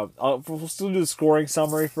we'll still do the scoring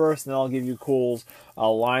summary first, and then I'll give you Cole's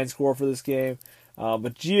line score for this game.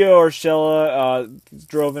 But Gio Urshela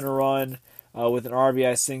drove in a run with an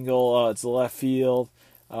RBI single to left field.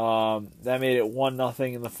 That made it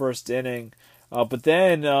 1-0 in the first inning. But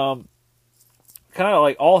then kind of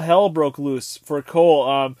like all hell broke loose for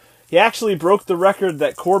Cole. He actually broke the record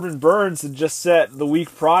that Corbin Burns had just set the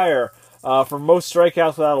week prior for most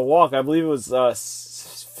strikeouts without a walk. I believe it was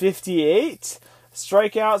 58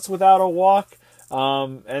 strikeouts without a walk.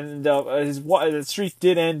 His streak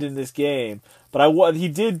did end in this game, but he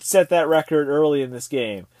did set that record early in this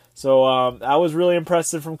game. So that was really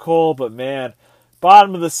impressive from Cole. But man,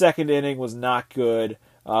 bottom of the second inning was not good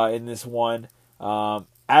in this one.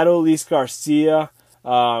 Adolis Garcia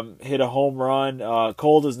hit a home run.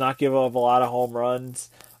 Cole does not give up a lot of home runs.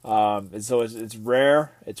 And so it's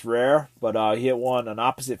rare. It's rare, but he hit an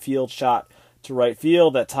opposite field shot to right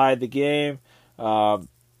field that tied the game. And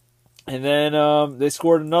then they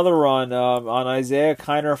scored another run on Isaiah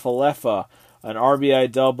Kiner-Falefa, an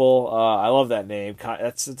RBI double. I love that name.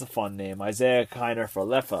 It's a fun name. Isaiah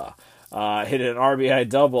Kiner-Falefa hit an RBI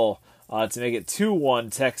double to make it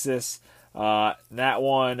 2-1 Texas.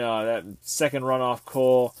 That second run off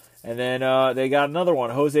Cole. And then they got another one.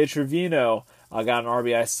 Jose Trevino got an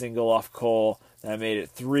RBI single off Cole. That made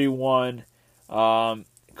it 3-1.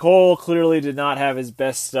 Cole clearly did not have his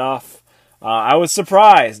best stuff. I was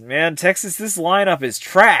surprised, man. Texas, this lineup is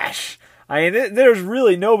trash. I mean, there's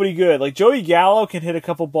really nobody good. Like, Joey Gallo can hit a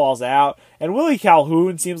couple balls out, and Willie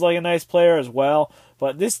Calhoun seems like a nice player as well.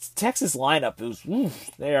 But this Texas lineup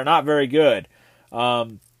they are not very good.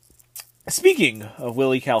 Speaking of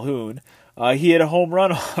Willie Calhoun, he hit a home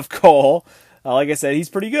run off Cole. Like I said, he's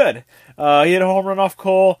pretty good. He hit a home run off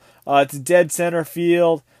Cole to dead center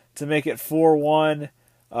field to make it 4-1.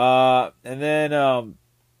 And then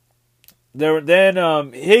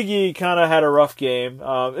Higgy kind of had a rough game.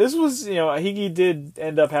 This was, Higgy did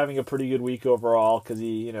end up having a pretty good week overall because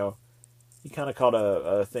he kind of caught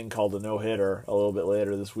a thing called a no-hitter a little bit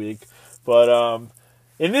later this week. But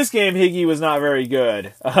in this game, Higgy was not very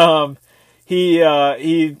good. He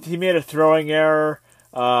made a throwing error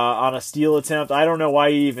on a steal attempt. I don't know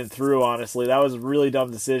why he even threw, honestly. That was a really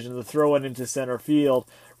dumb decision. The throw went into center field.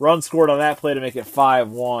 Run scored on that play to make it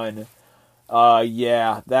 5-1.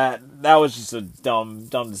 Yeah, that was just a dumb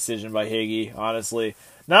decision by Higgy, honestly.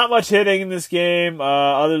 Not much hitting in this game,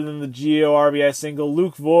 other than the Gio RBI single.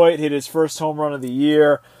 Luke Voigt hit his first home run of the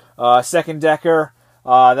year. Second decker,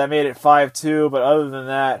 that made it 5-2, but other than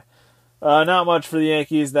that, not much for the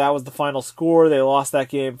Yankees. That was the final score. They lost that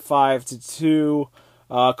game 5-2.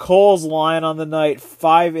 Cole's line on the night,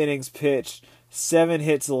 5 innings pitched, 7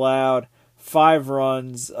 hits allowed, 5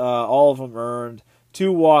 runs, all of them earned,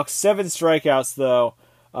 2 walks, 7 strikeouts though,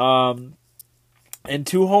 and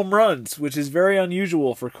 2 home runs, which is very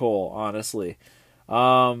unusual for Cole, honestly.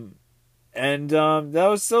 That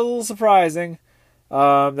was still a little surprising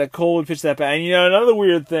that Cole would pitch that bad. And another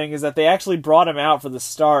weird thing is that they actually brought him out for the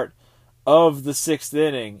start of the 6th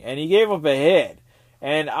inning, and he gave up a hit.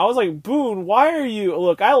 And I was like, Boone, why are you...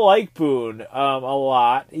 Look, I like Boone a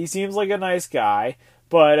lot. He seems like a nice guy.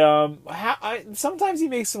 But sometimes he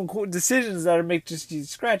makes some cool decisions that make just you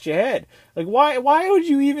scratch your head. Like, why would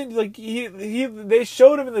you even... Like, they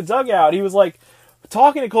showed him in the dugout. He was, like,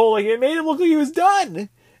 talking to Cole. Like, it made him look like he was done.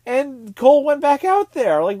 And Cole went back out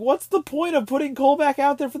there. Like, what's the point of putting Cole back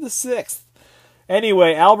out there for the 6th?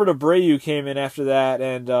 Anyway, Albert Abreu came in after that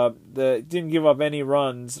and didn't give up any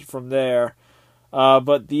runs from there.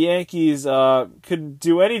 But the Yankees couldn't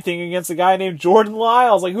do anything against a guy named Jordan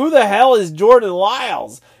Lyles. Like, who the hell is Jordan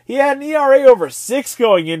Lyles? He had an ERA over 6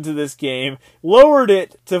 going into this game. Lowered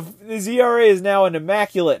it to... His ERA is now an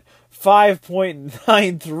immaculate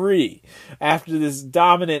 5.93 after this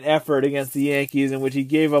dominant effort against the Yankees in which he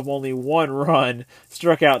gave up only 1 run,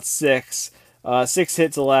 struck out 6, 6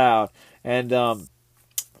 hits allowed. And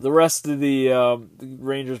the rest of the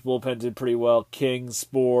Rangers bullpen did pretty well. King,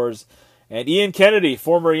 Spores, and Ian Kennedy,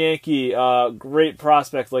 former Yankee, great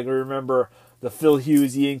prospect. Like, we remember the Phil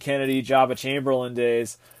Hughes, Ian Kennedy, Jabba Chamberlain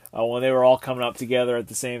days when they were all coming up together at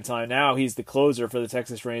the same time. Now he's the closer for the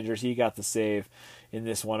Texas Rangers. He got the save in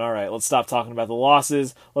this one. All right, let's stop talking about the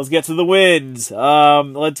losses. Let's get to the wins.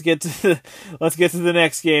 Let's get to the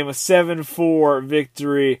next game. A 7-4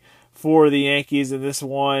 victory for the Yankees in this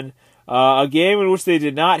one. A game in which they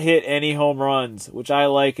did not hit any home runs, which I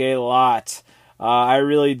like a lot. I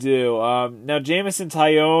really do. Now, Jameson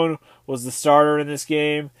Taillon was the starter in this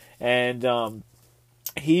game, and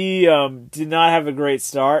he did not have a great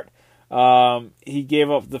start. He gave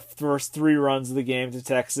up the first 3 runs of the game to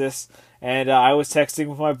Texas, and I was texting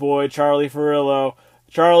with my boy, Charlie Ferrillo.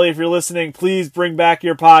 Charlie, if you're listening, please bring back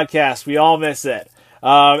your podcast. We all miss it.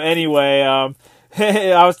 Anyway,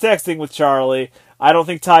 I was texting with Charlie. I don't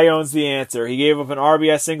think Taillon's the answer. He gave up an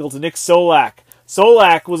RBI single to Nick Solak.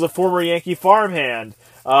 Solak was a former Yankee farmhand.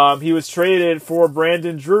 He was traded for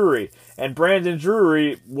Brandon Drury, and Brandon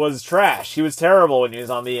Drury was trash. He was terrible when he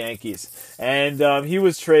was on the Yankees. And he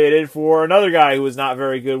was traded for another guy who was not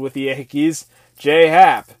very good with the Yankees, Jay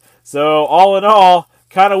Happ. So, all in all,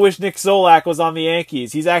 kind of wish Nick Solak was on the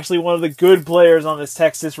Yankees. He's actually one of the good players on this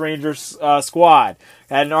Texas Rangers squad.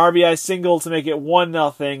 Had an RBI single to make it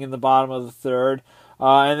 1-0 in the bottom of the 3rd.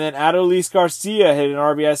 And then Adolis Garcia hit an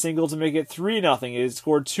RBI single to make it 3-0. He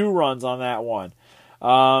scored 2 runs on that one.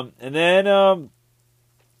 And then,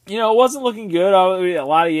 it wasn't looking good. A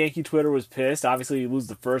lot of Yankee Twitter was pissed. Obviously, you lose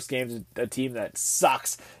the first game to a team that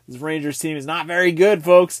sucks. This Rangers team is not very good,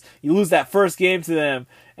 folks. You lose that first game to them,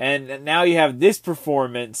 and now you have this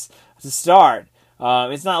performance to start.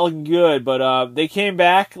 It's not looking good, but they came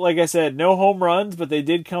back. Like I said, no home runs, but they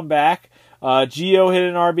did come back. Gio hit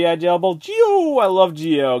an RBI double. Gio, I love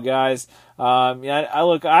Gio, guys. I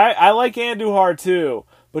like Andujar too,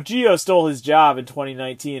 but Gio stole his job in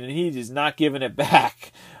 2019, and he is not giving it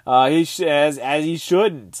back. As he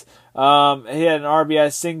shouldn't. He had an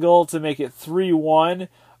RBI single to make it 3-1,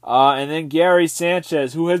 and then Gary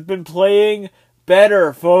Sanchez, who has been playing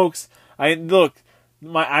better, folks. I know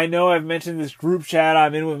I've mentioned this group chat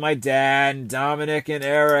I'm in with my dad, and Dominic and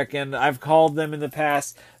Eric, and I've called them in the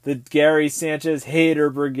past the Gary Sanchez hater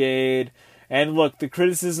brigade. And look, the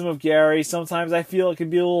criticism of Gary, sometimes I feel it can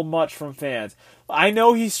be a little much from fans. I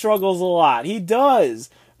know he struggles a lot. He does.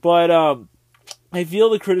 But I feel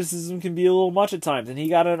the criticism can be a little much at times. And he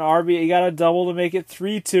got an RBI, he got a double to make it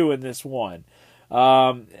 3-2 in this one.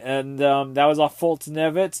 That was off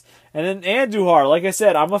Foltynewicz. And then Andujar, like I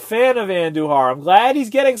said, I'm a fan of Andujar. I'm glad he's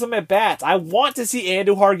getting some at-bats. I want to see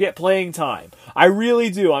Andujar get playing time. I really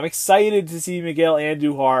do. I'm excited to see Miguel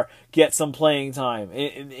Andujar get some playing time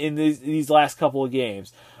in these last couple of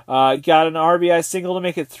games. Got an RBI single to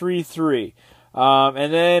make it 3-3.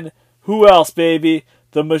 And then, who else, baby?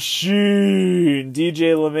 The machine,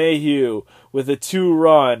 DJ LeMahieu, with a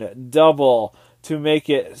 2-run double to make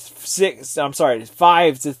it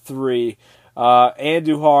 5-3.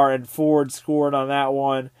 Andujar and Ford scored on that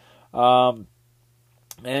one. It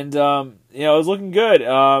was looking good.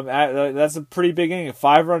 That's a pretty big inning, a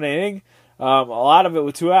 5-run inning. A lot of it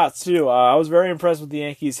with 2 outs, too. I was very impressed with the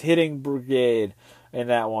Yankees hitting brigade in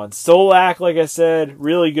that one. Solak, like I said,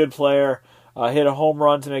 really good player. Hit a home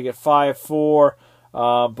run to make it 5-4.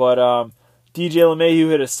 DJ LeMahieu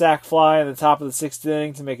hit a sac fly in the top of the 6th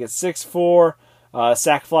inning to make it 6-4.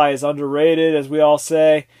 Sac fly is underrated, as we all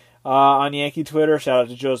say on Yankee Twitter. Shout out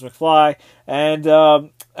to Joe's McFly. And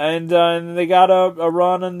they got a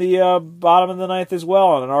run on the bottom of the 9th as well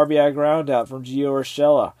on an RBI groundout from Gio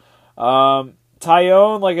Urshela.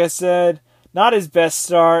 Tyone, like I said, not his best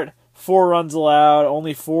start. 4 runs allowed,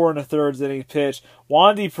 only 4 1/3 innings pitched.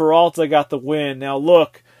 Wandy Peralta got the win. Now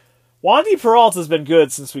look, Wandy Peralta's been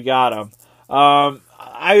good since we got him. I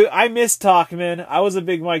miss Tauchman. I was a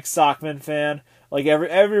big Mike Stockman fan. Like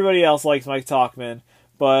everybody else likes Mike Tauchman.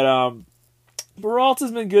 But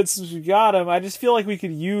Peralta's been good since we got him. I just feel like we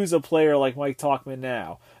could use a player like Mike Tauchman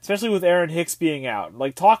now, especially with Aaron Hicks being out.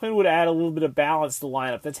 Like Tauchman would add a little bit of balance to the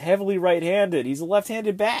lineup. That's heavily right-handed. He's a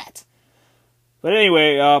left-handed bat. But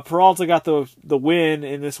anyway, Peralta got the win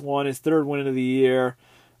in this one, his 3rd win of the year.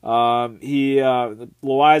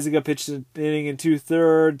 Loaizaga pitched an inning in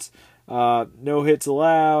 2/3, no hits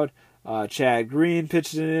allowed. Chad Green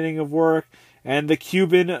pitched an inning of work, and the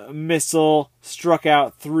Cuban Missile struck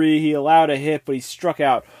out 3. He allowed a hit, but he struck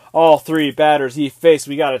out all 3 batters he faced.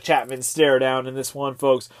 We got a Chapman stare down in this one,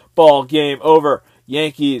 folks. Ball game over.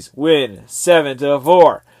 Yankees win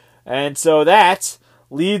 7-4. And so that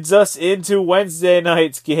leads us into Wednesday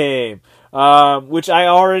night's game, which I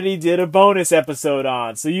already did a bonus episode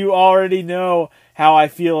on. So you already know how I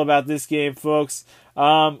feel about this game, folks.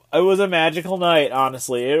 It was a magical night,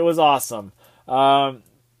 honestly. It was awesome.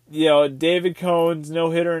 David Cohn's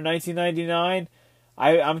no-hitter in 1999,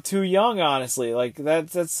 I'm too young, honestly. Like,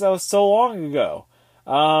 that's so long ago.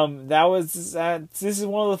 This is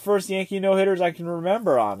one of the first Yankee no-hitters I can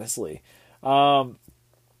remember, honestly.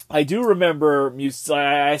 I do remember,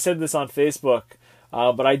 I said this on Facebook,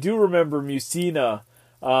 but I do remember Mussina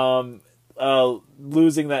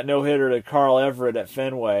losing that no-hitter to Carl Everett at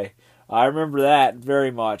Fenway. I remember that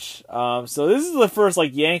very much. So this is the first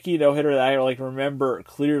Yankee no-hitter that I remember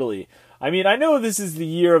clearly. I mean, I know this is the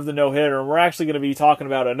year of the no-hitter, and we're actually going to be talking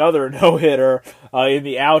about another no-hitter in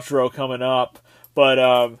the outro coming up.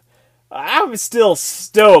 But I'm still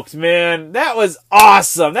stoked, man. That was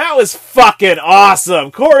awesome. That was fucking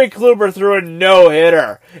awesome. Corey Kluber threw a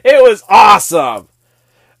no-hitter. It was awesome.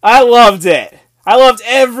 I loved it. I loved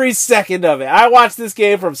every second of it. I watched this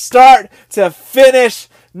game from start to finish.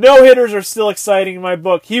 No-hitters are still exciting in my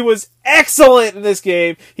book. He was excellent in this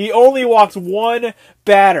game. He only walked 1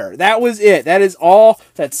 batter. That was it. That is all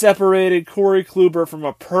that separated Corey Kluber from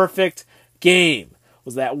a perfect game,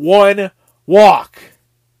 was that 1 walk.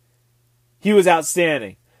 He was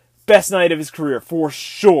outstanding. Best night of his career, for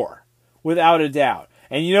sure. Without a doubt.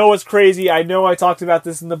 And you know what's crazy? I know I talked about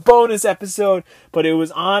this in the bonus episode, but it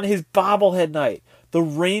was on his bobblehead night. The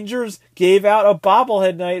Rangers gave out a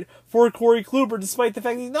bobblehead night for Corey Kluber, despite the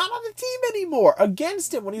fact he's not on the team anymore.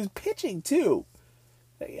 Against him when he was pitching, too.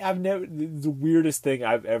 It's the weirdest thing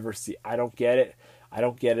I've ever seen. I don't get it. I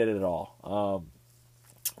don't get it at all.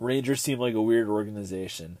 Rangers seem like a weird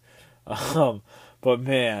organization. But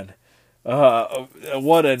man...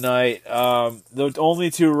 what a night. The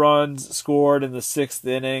only 2 runs scored in the 6th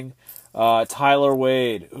inning. Tyler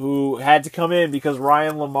Wade, who had to come in because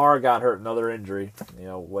Ryan Lamar got hurt, another injury.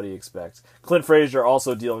 What do you expect? Clint Frazier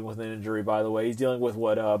also dealing with an injury, by the way. He's dealing with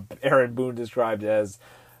what Aaron Boone described as,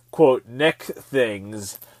 quote, neck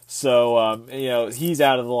things. So, he's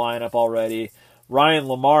out of the lineup already. Ryan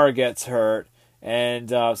Lamar gets hurt. And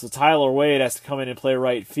so Tyler Wade has to come in and play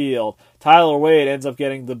right field. Tyler Wade ends up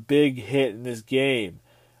getting the big hit in this game.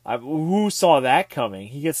 Who saw that coming?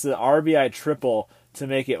 He gets the RBI triple to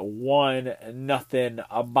make it 1-0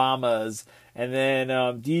 Obamas. And then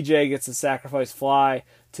DJ gets the sacrifice fly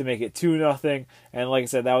to make it 2-0. And like I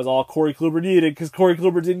said, that was all Corey Kluber needed because Corey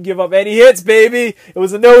Kluber didn't give up any hits, baby. It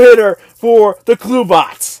was a no-hitter for the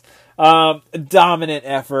Klubats. Dominant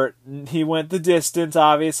effort. He went the distance,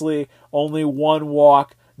 obviously. Only 1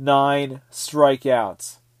 walk, 9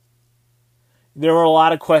 strikeouts. There were a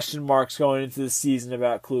lot of question marks going into the season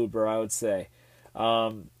about Kluber, I would say.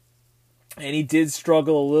 And he did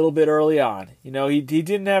struggle a little bit early on. He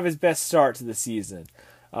didn't have his best start to the season.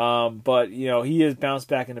 But, he has bounced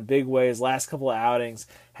back in a big way. His last couple of outings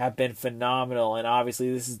have been phenomenal. And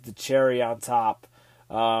obviously this is the cherry on top.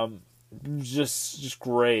 Just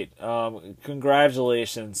great.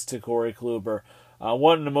 Congratulations to Corey Kluber.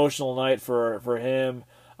 What an emotional night for him.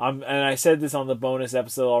 And I said this on the bonus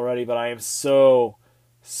episode already, but I am so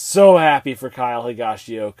happy for Kyle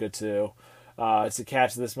Higashioka too. To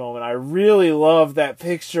catch this moment. I really love that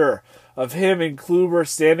picture of him and Kluber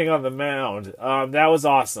standing on the mound. That was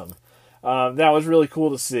awesome. That was really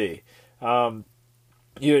cool to see.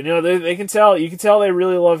 They can tell. You can tell they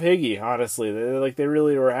really love Higgy. Honestly, they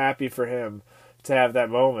really were happy for him to have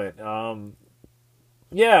that moment.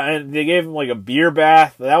 Yeah, and they gave him like a beer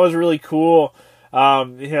bath. That was really cool.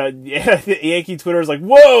 The Yankee Twitter is like,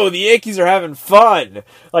 "Whoa, the Yankees are having fun!"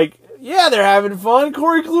 Like, yeah, they're having fun.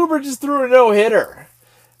 Corey Kluber just threw a no-hitter.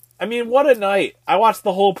 I mean, what a night. I watched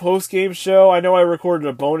the whole post-game show. I know I recorded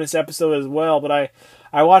a bonus episode as well, but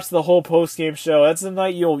I watched the whole post-game show. That's the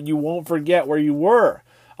night you won't forget where you were.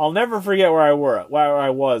 I'll never forget where I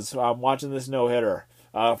was watching this no-hitter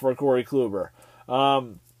for Corey Kluber.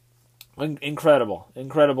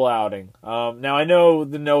 Incredible outing. Now, I know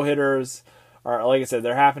the no-hitters are, like I said,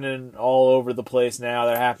 they're happening all over the place now.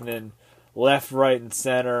 They're happening left, right, and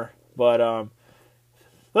center. But,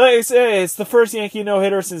 like I say, it's the first Yankee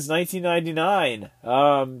no-hitter since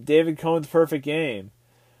 1999. David Cohn's perfect game.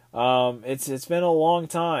 It's been a long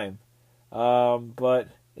time. But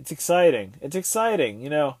it's exciting. It's exciting,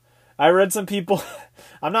 I read some people,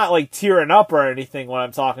 I'm not like tearing up or anything when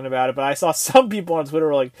I'm talking about it, but I saw some people on Twitter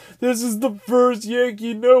were like, "This is the first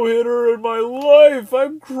Yankee no-hitter in my life.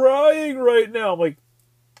 I'm crying right now." I'm like,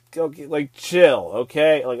 okay, like, chill,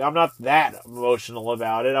 okay? Like, I'm not that emotional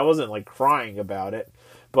about it. I wasn't like crying about it,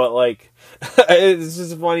 but like, it's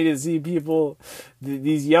just funny to see people,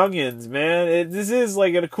 these youngins, man. This is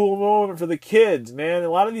like a cool moment for the kids, man. A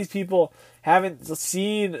lot of these people haven't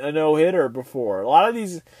seen a no-hitter before. A lot of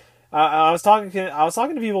these, I was talking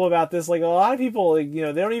to people about this. Like, a lot of people, like, they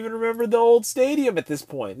don't even remember the old stadium at this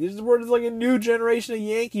point. We're just like a new generation of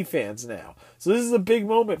Yankee fans now. So this is a big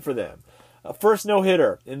moment for them. First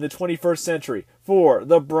no-hitter in the 21st century for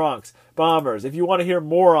the Bronx Bombers. If you want to hear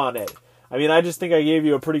more on it, I mean, I just think I gave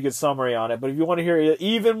you a pretty good summary on it, but if you want to hear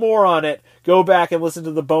even more on it, go back and listen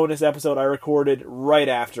to the bonus episode I recorded right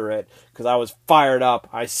after it, because I was fired up.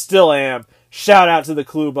 I still am. Shout out to the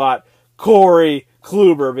Klubot. Corey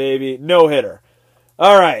Kluber, baby. No-hitter.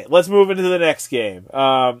 All right, let's move into the next game.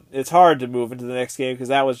 It's hard to move into the next game because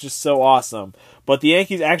that was just so awesome. But the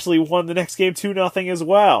Yankees actually won the next game 2-0 as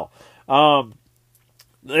well.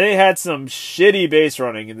 They had some shitty base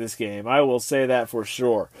running in this game. I will say that for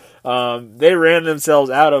sure. They ran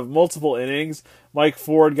themselves out of multiple innings. Mike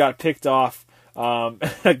Ford got picked off trying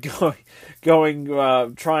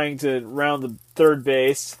to round the third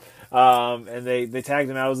base, and they tagged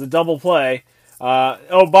him out. It was a double play.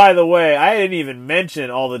 By the way, I didn't even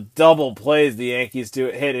mention all the double plays the Yankees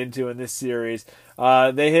hit into in this series.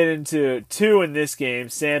 They hit into 2 in this game.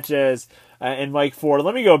 Sanchez and Mike Ford.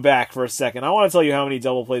 Let me go back for a second. I want to tell you how many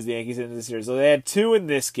double plays the Yankees hit in this series. So they had 2 in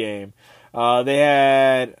this game. They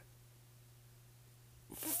had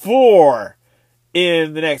 4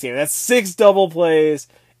 in the next game. That's 6 double plays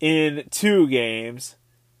in 2 games.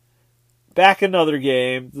 Back another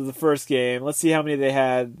game, the first game. Let's see how many they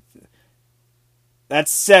had. That's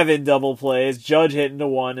 7 double plays. Judge hit into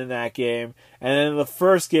 1 in that game. And then in the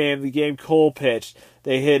first game, the game Cole pitched,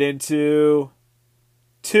 they hit into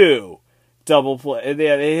 2 double play.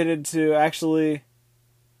 Yeah, they hit into, actually,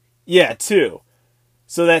 2.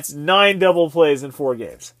 So that's 9 double plays in 4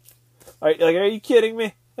 games. Are you kidding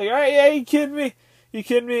me? Like, are you kidding me? You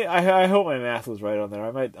kidding me? I hope my math was right on there.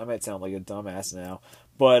 I might sound like a dumbass now.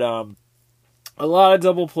 But a lot of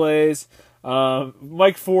double plays.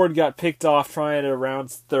 Mike Ford got picked off trying to round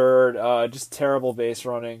third. Just terrible base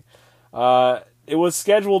running. It was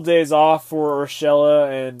scheduled days off for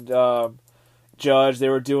Urshela and Judge. They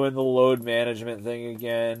were doing the load management thing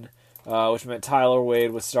again, which meant Tyler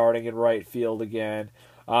Wade was starting in right field again.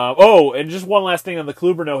 And just one last thing on the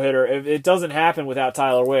Kluber no-hitter. It doesn't happen without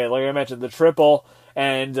Tyler Wade. Like I mentioned, the triple,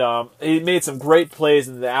 and he made some great plays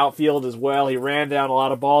in the outfield as well. He ran down a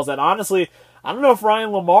lot of balls that, honestly, I don't know if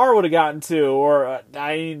Ryan Lamar would have gotten to, or,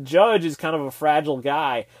 Judge is kind of a fragile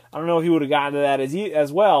guy. I don't know if he would have gotten to that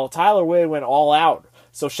as well. Tyler Wade went all out.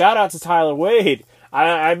 So shout out to Tyler Wade.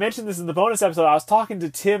 I mentioned this in the bonus episode. I was talking to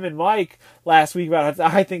Tim and Mike last week about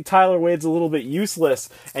how I think Tyler Wade's a little bit useless,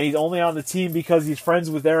 and he's only on the team because he's friends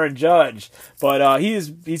with Aaron Judge. But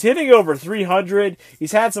he's hitting over 300.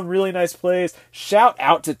 He's had some really nice plays. Shout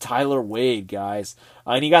out to Tyler Wade, guys.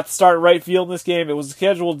 And he got to start right field in this game. It was a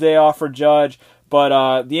scheduled day off for Judge,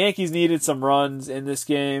 but the Yankees needed some runs in this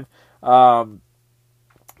game.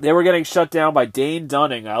 They were getting shut down by Dane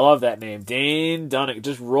Dunning. I love that name. Dane Dunning. It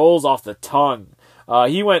just rolls off the tongue.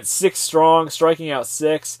 He went 6 strong, striking out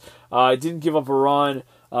 6. Didn't give up a run.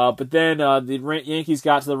 But then the Yankees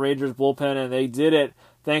got to the Rangers bullpen, and they did it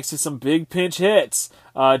thanks to some big pinch hits.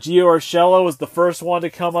 Gio Urshela was the first one to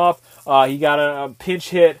come up. He got a pinch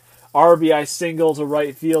hit RBI single to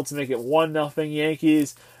right field to make it 1-0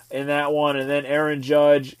 Yankees in that one. And then Aaron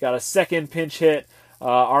Judge got a second pinch hit.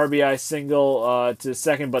 RBI single to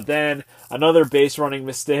second, but then another base running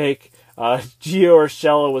mistake. Gio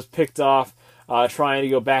Urshela was picked off trying to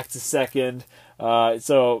go back to second.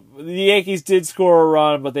 So the Yankees did score a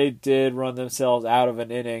run, but they did run themselves out of an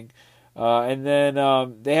inning. And then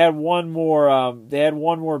they had one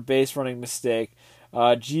more base running mistake.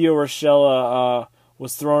 Gio Urshela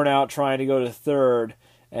was thrown out trying to go to third,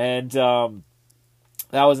 and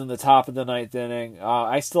that was in the top of the 9th inning.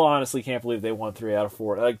 I still honestly can't believe they won 3 out of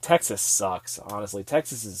 4. Like, Texas sucks, honestly.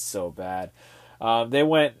 Texas is so bad. They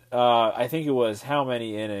went, I think it was how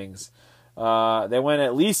many innings? They went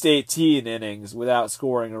at least 18 innings without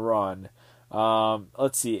scoring a run.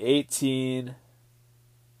 Let's see, 18.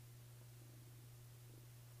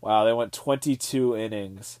 Wow, they went 22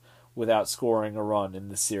 innings without scoring a run in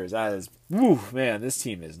this series. That is, man, this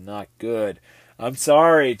team is not good. I'm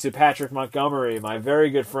sorry to Patrick Montgomery, my very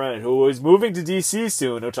good friend, who is moving to D.C.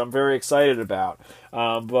 soon, which I'm very excited about.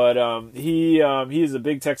 But he is a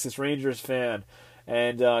big Texas Rangers fan,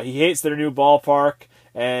 and he hates their new ballpark,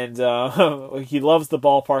 and he loves the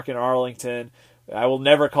ballpark in Arlington. I will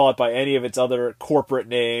never call it by any of its other corporate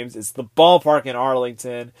names. It's the ballpark in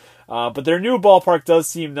Arlington. But their new ballpark does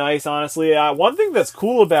seem nice, honestly. One thing that's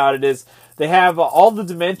cool about it is they have all the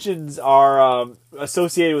dimensions are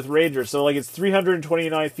associated with Rangers. So, like, it's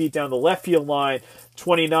 329 feet down the left field line,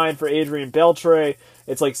 29 for Adrian Beltre.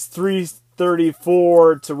 It's like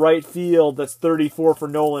 334 to right field. That's 34 for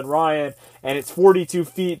Nolan Ryan. And it's 42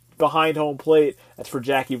 feet behind home plate. That's for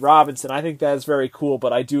Jackie Robinson. I think that is very cool,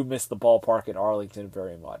 but I do miss the ballpark in Arlington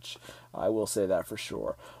very much. I will say that for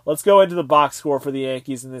sure. Let's go into the box score for the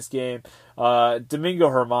Yankees in this game. Domingo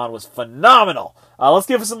Germán was phenomenal. Let's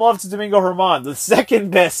give some love to Domingo Germán, the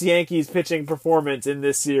second best Yankees pitching performance in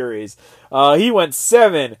this series. He went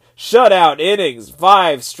 7 shutout innings,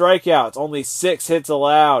 5 strikeouts, only 6 hits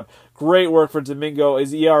allowed. Great work for Domingo.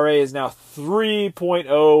 His ERA is now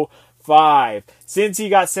 3.05. Since he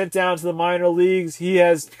got sent down to the minor leagues, he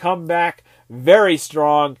has come back very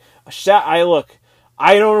strong. I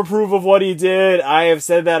don't approve of what he did. I have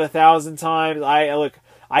said that 1,000 times. I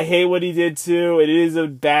hate what he did too. It is a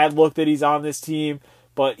bad look that he's on this team,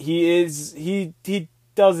 but he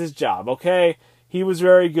does his job, okay? He was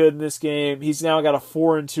very good in this game. He's now got a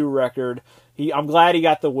 4-2 record. I'm glad he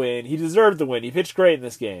got the win. He deserved the win. He pitched great in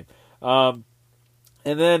this game.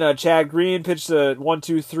 And then Chad Green pitched a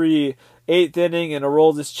 1-2-3 8th inning, and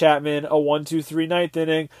Aroldis Chapman a 1-2-3 9th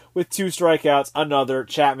inning with 2 strikeouts. Another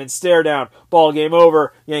Chapman stare down. Ball game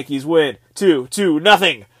over. Yankees win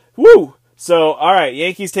 2-0. Woo! So, all right,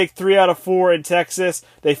 Yankees take 3 out of 4 in Texas.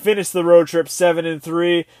 They finish the road trip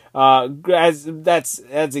 7-3.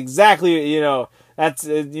 That's exactly, Joe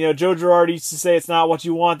Girardi used to say it's not what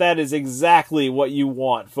you want. That is exactly what you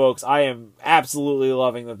want, folks. I am absolutely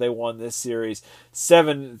loving that they won this series.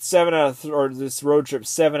 7 out of or this road trip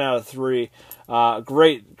 7 out of 3.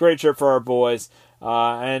 Great trip for our boys.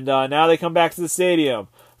 And now they come back to the stadium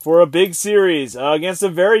for a big series against a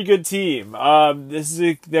very good team.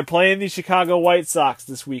 They're playing the Chicago White Sox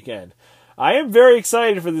this weekend. I am very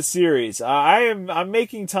excited for the series. I'm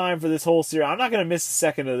making time for this whole series. I'm not going to miss a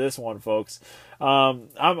second of this one, folks.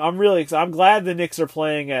 I'm really excited. I'm glad the Knicks are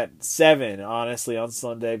playing at 7, honestly, on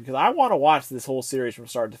Sunday, because I want to watch this whole series from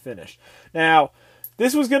start to finish. Now,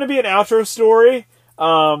 this was going to be an outro story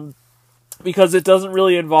because it doesn't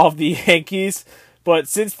really involve the Yankees. But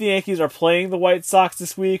since the Yankees are playing the White Sox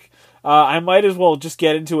this week, I might as well just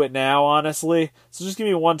get into it now, honestly. So just give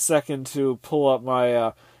me 1 second to pull up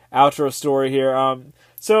my outro story here.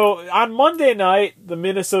 So on Monday night, the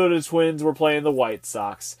Minnesota Twins were playing the White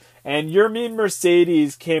Sox. And Yermin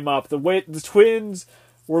Mercedes came up. The Twins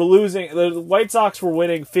were losing. The White Sox were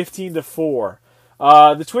winning 15-4.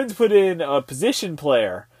 The Twins put in a position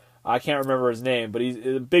player. I can't remember his name, but he's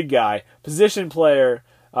a big guy. Position player.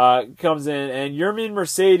 comes in, and Yermin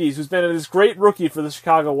Mercedes, who's been this great rookie for the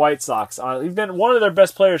Chicago White Sox. He's been one of their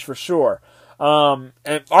best players for sure, and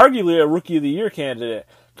arguably a Rookie of the Year candidate,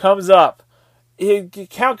 comes up. His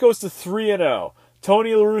count goes to 3-0.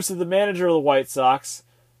 Tony La Russa, the manager of the White Sox,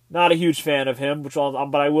 not a huge fan of him,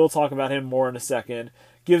 but I will talk about him more in a second,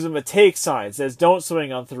 gives him a take sign, says don't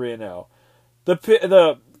swing on 3-0.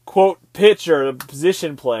 The quote pitcher, the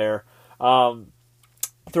position player,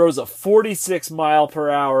 throws a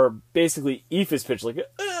 46-mile-per-hour, basically eephus pitch, like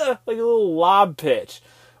a little lob pitch.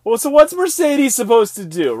 Well, so what's Mercedes supposed to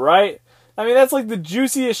do, right? I mean, that's like the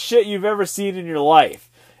juiciest shit you've ever seen in your life.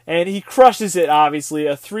 And he crushes it, obviously,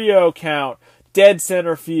 a 3-0 count, dead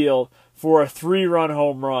center field for a 3-run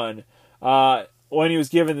home run when he was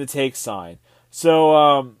given the take sign.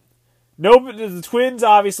 So, the Twins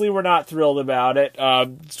obviously were not thrilled about it.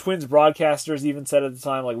 Twins broadcasters even said at the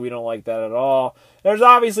time, like, we don't like that at all. There's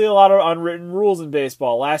obviously a lot of unwritten rules in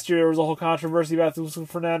baseball. Last year there was a whole controversy about this with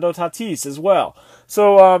Fernando Tatis as well.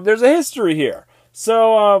 So there's a history here.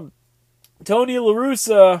 So Tony La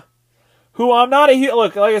Russa, who I'm not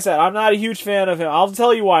like I said, I'm not a huge fan of him. I'll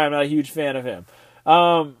tell you why I'm not a huge fan of him.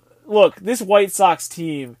 Look, this White Sox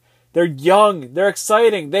team, they're young, they're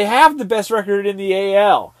exciting, they have the best record in the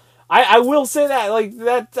AL. I will say that, like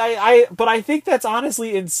that, but I think that's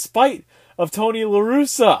honestly in spite of Tony La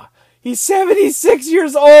Russa. He's 76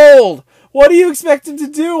 years old. What do you expect him to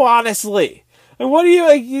do, honestly? And what do you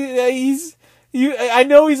like? I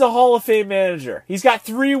know he's a Hall of Fame manager. He's got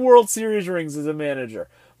 3 World Series rings as a manager.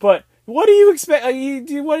 But what do you expect?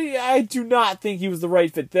 I do not think he was the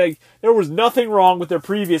right fit. There was nothing wrong with their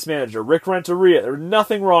previous manager, Rick Renteria. There was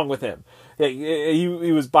nothing wrong with him.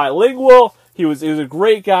 He was bilingual. He was a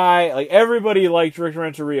great guy. Like, everybody liked Rick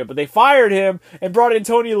Renteria, but they fired him and brought in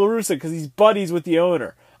Tony La Russa because he's buddies with the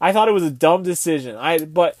owner. I thought it was a dumb decision.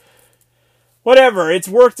 But whatever, it's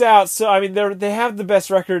worked out. So I mean, they have the best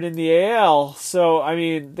record in the AL. So I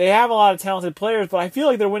mean, they have a lot of talented players, but I feel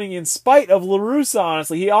like they're winning in spite of La Russa.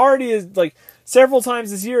 Honestly, he already is, like, several times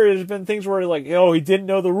this year. There's been things where, like, he didn't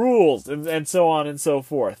know the rules and so on and so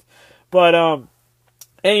forth. But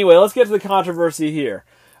anyway, let's get to the controversy here.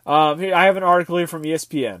 Here I have an article here from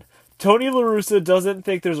ESPN. Tony La Russa doesn't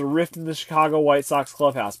think there's a rift in the Chicago White Sox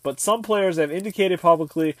clubhouse, but some players have indicated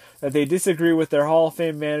publicly that they disagree with their Hall of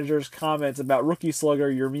Fame manager's comments about rookie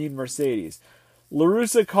slugger Yermin Mercedes. La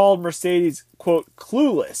Russa called Mercedes, quote,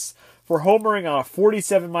 clueless for homering on a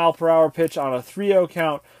 47-mile-per-hour pitch on a 3-0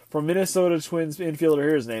 count from Minnesota Twins infielder,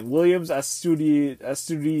 here's his name, Williams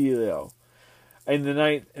Astudillo, in the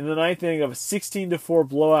ninth inning of a 16-4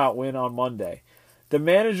 blowout win on Monday. The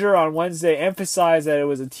manager on Wednesday emphasized that it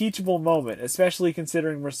was a teachable moment, especially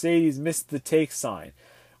considering Mercedes missed the take sign.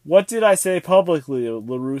 What did I say publicly?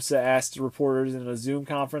 La Russa asked reporters in a Zoom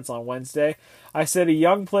conference on Wednesday. I said a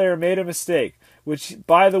young player made a mistake, which,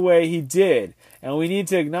 by the way, he did, and we need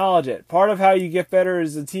to acknowledge it. Part of how you get better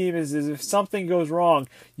as a team is if something goes wrong,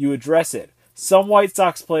 you address it. Some White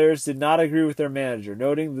Sox players did not agree with their manager,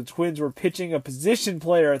 noting the Twins were pitching a position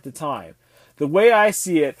player at the time. The way I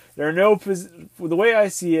see it,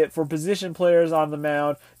 for position players on the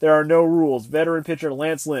mound, there are no rules. Veteran pitcher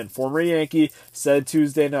Lance Lynn, former Yankee, said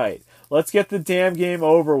Tuesday night. Let's get the damn game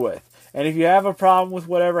over with. And if you have a problem with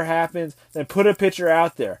whatever happens, then put a pitcher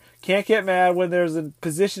out there. Can't get mad when there's a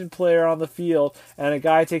position player on the field and a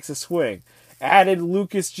guy takes a swing. Added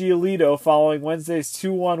Lucas Giolito following Wednesday's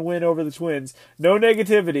 2-1 win over the Twins. No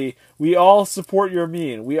negativity. We all support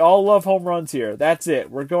Yermin. We all love home runs here. That's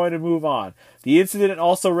it. We're going to move on. The incident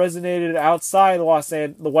also resonated outside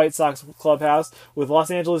the White Sox clubhouse with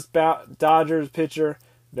Los Angeles Dodgers pitcher,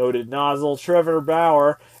 noted nozzle Trevor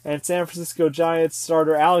Bauer, and San Francisco Giants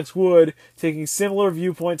starter Alex Wood taking similar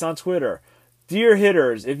viewpoints on Twitter. Dear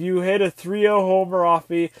hitters, if you hit a 3-0 homer off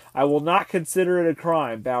me, I will not consider it a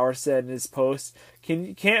crime, Bauer said in his post.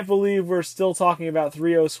 Can't believe we're still talking about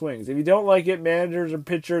 3-0 swings. If you don't like it, managers and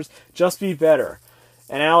pitchers, just be better.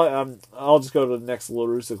 And I'll just go to the next La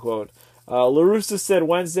Russa quote. La Russa said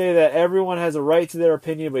Wednesday that everyone has a right to their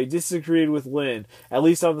opinion, but he disagreed with Lynn, at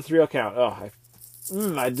least on the 3-0 count.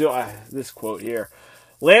 This quote here.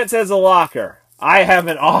 Lance has a locker. I have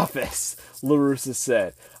an office, La Russa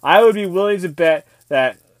said. I would be willing to bet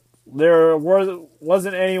that there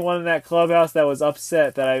wasn't anyone in that clubhouse that was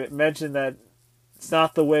upset that I mentioned that it's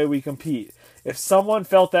not the way we compete. If someone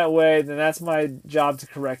felt that way, then that's my job to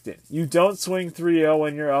correct it. You don't swing 3-0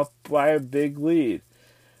 when you're up by a big lead.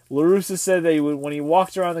 La Russa said that when he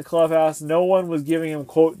walked around the clubhouse, no one was giving him,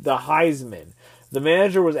 quote, the Heisman. The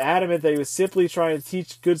manager was adamant that he was simply trying to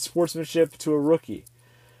teach good sportsmanship to a rookie.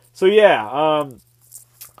 So yeah,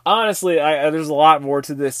 honestly, there's a lot more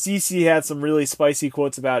to this. CC had some really spicy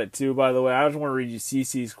quotes about it too, by the way. I just want to read you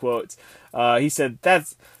CC's quotes. He said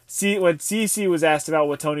when CC was asked about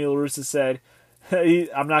what Tony La Russa said,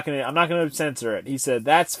 I'm not gonna censor it. He said,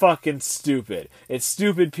 "That's fucking stupid. It's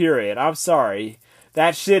stupid, period. I'm sorry.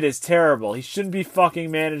 That shit is terrible. He shouldn't be fucking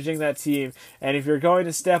managing that team. And if you're going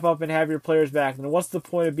to step up and have your players back, then what's the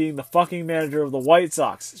point of being the fucking manager of the White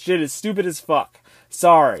Sox? Shit is stupid as fuck.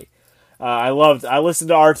 Sorry." I listened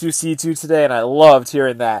to R2C2 today, and I loved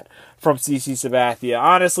hearing that from CC Sabathia.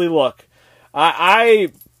 Honestly, look,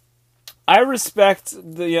 I respect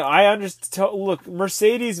I understand. Look,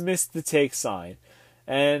 Mercedes missed the take sign,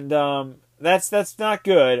 and that's not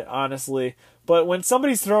good, honestly. But when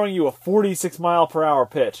somebody's throwing you a 46-mile-per-hour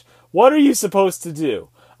pitch, what are you supposed to do?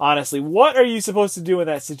 Honestly, what are you supposed to do in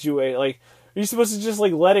that situation? Like, are you supposed to just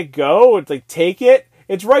let it go and take it?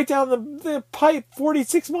 It's right down the pipe,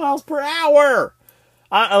 46 miles per hour.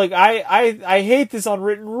 I hate this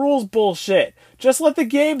unwritten rules bullshit. Just let the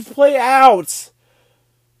games play out.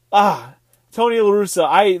 Tony La Russa,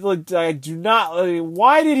 I do not.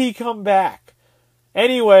 Why did he come back?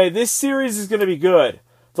 Anyway, this series is going to be good.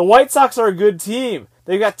 The White Sox are a good team.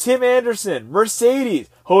 They've got Tim Anderson, Mercedes,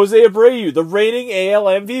 Jose Abreu, the reigning AL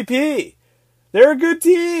MVP. They're a good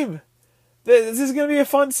team. This is going to be a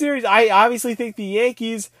fun series. I obviously think the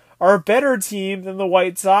Yankees are a better team than the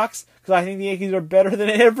White Sox, because I think the Yankees are better than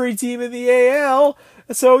every team in the AL.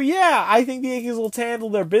 So, yeah, I think the Yankees will handle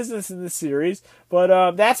their business in this series.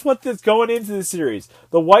 But that's what's going into the series.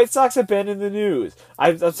 The White Sox have been in the news.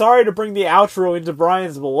 I'm sorry to bring the outro into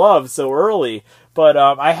Brian's Beloved so early, but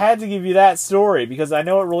I had to give you that story because I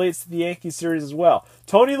know it relates to the Yankees series as well.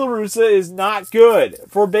 Tony La Russa is not good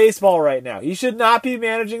for baseball right now. He should not be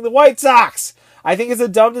managing the White Sox. I think it's a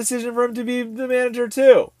dumb decision for him to be the manager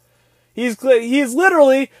too. He is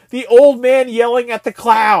literally the old man yelling at the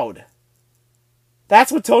cloud.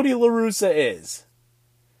 That's what Tony La Russa is.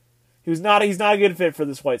 He's not a good fit for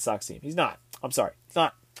this White Sox team. He's not. I'm sorry. He's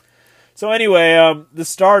not. So anyway, the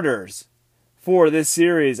starters for this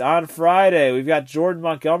series on Friday, we've got Jordan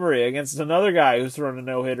Montgomery against another guy who's thrown a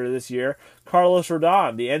no-hitter this year, Carlos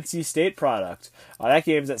Rodon, the NC State product. That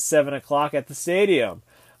game's at 7 o'clock at the stadium.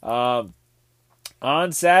 On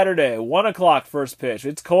Saturday, 1 o'clock first pitch.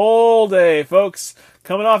 It's cold day, folks.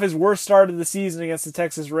 Coming off his worst start of the season against the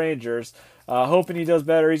Texas Rangers. Hoping he does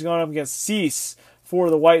better. He's going up against Cease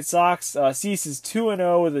for the White Sox. Cease is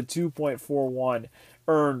 2-0 with a 2.41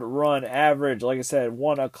 earned run average. Like I said,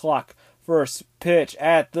 1 o'clock first pitch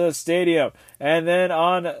at the stadium. And then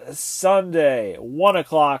on Sunday, 1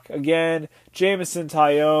 o'clock again, Jameson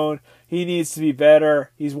Taillon. He needs to be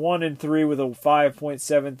better. He's 1-3 with a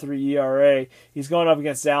 5.73 ERA. He's going up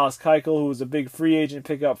against Dallas Keuchel, who was a big free agent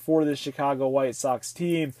pickup for the Chicago White Sox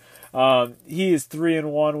team. He is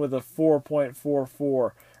 3-1 with a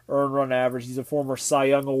 4.44 earned run average. He's a former Cy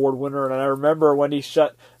Young Award winner, and I remember when he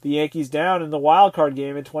shut the Yankees down in the wild card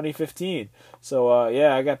game in 2015. So,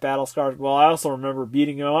 yeah, I got battle scars. Well, I also remember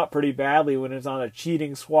beating him up pretty badly when he was on a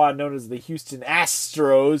cheating squad known as the Houston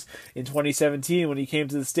Astros in 2017 when he came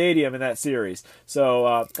to the stadium in that series. So,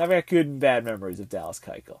 I've got good and bad memories of Dallas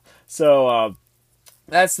Keuchel. So,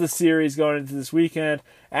 that's the series going into this weekend.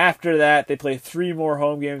 After that, they play 3 more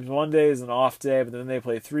home games. Monday is an off day, but then they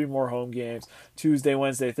play 3 more home games. Tuesday,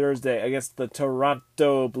 Wednesday, Thursday against the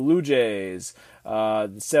Toronto Blue Jays.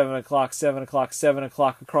 7 o'clock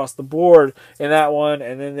across the board in that one,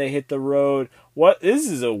 and then they hit the road. This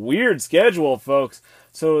is a weird schedule, folks.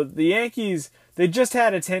 So the Yankees, they just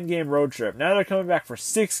had a 10-game road trip. Now they're coming back for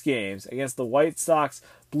 6 games against the White Sox,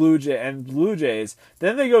 Blue Jays.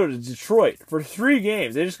 Then they go to Detroit for 3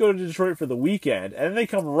 games. They just go to Detroit for the weekend, and then they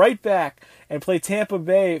come right back and play Tampa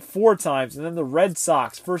Bay 4 times, and then the Red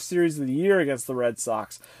Sox, first series of the year against the Red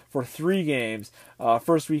Sox for 3 games,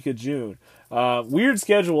 first week of June. Weird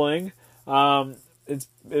scheduling. It's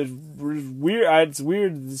weird. It's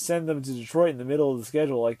weird to send them to Detroit in the middle of the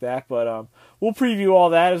schedule like that, but we'll preview all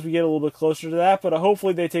that as we get a little bit closer to that. But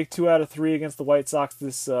hopefully they take 2 out of 3 against the White Sox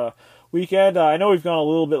this weekend. I know we've gone a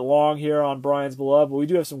little bit long here on Brian's Beloved, but we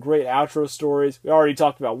do have some great outro stories. We already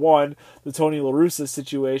talked about one, the Tony La Russa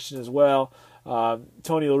situation as well.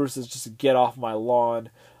 Tony La Russa is just a get off my lawn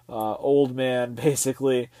old man,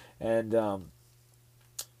 basically. And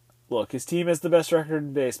look, his team has the best record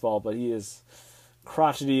in baseball, but he is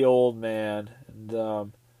crotchety old man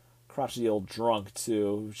and crotchety old drunk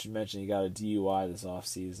too. We should mention he got a DUI this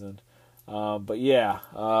offseason. But yeah,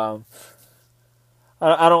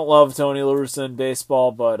 I don't love Tony La Russa in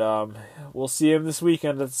baseball, but we'll see him this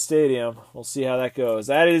weekend at the stadium. We'll see how that goes.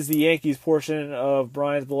 That is the Yankees portion of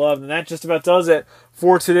Brian's Beloved, and that just about does it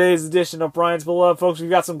for today's edition of Brian's Beloved. Folks, we've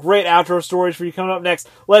got some great outro stories for you coming up next.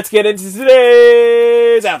 Let's get into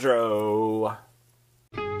today's outro.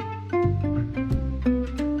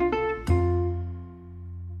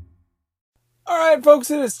 Alright,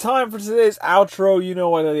 folks, it is time for today's outro. You know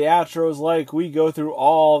what the outro is like. We go through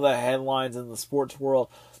all the headlines in the sports world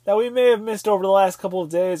that we may have missed over the last couple of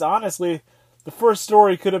days. Honestly, the first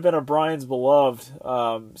story could have been a Brian's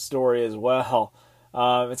Beloved story as well.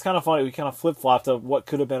 It's kind of funny. We kind of flip-flopped of what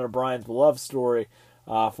could have been a Brian's Beloved story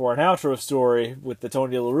for an outro story with the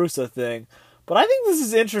Tony La Russa thing. But I think this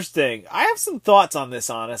is interesting. I have some thoughts on this,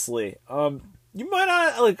 honestly. You might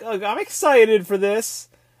not... I'm excited for this,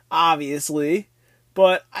 obviously.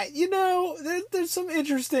 But, there's some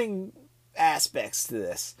interesting aspects to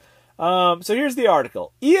this. So here's the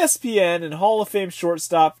article. ESPN and Hall of Fame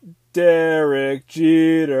shortstop Derek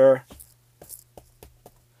Jeter.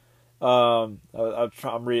 I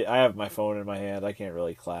have my phone in my hand. I can't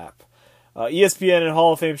really clap. ESPN and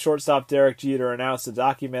Hall of Fame shortstop Derek Jeter announced a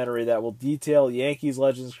documentary that will detail Yankees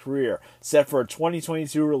legend's career, set for a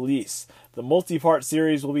 2022 release. The multi-part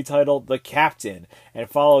series will be titled The Captain and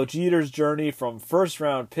follow Jeter's journey from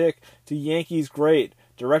first-round pick to Yankees great.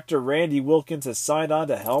 Director Randy Wilkins has signed on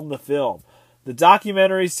to helm the film. The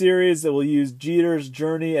documentary series that will use Jeter's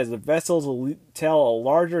journey as a vessel to tell a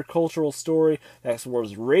larger cultural story that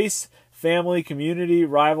explores race, family, community,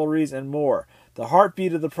 rivalries, and more. The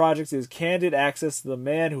heartbeat of the project is candid access to the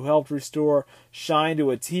man who helped restore shine to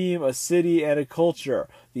a team, a city, and a culture,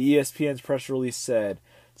 the ESPN's press release said.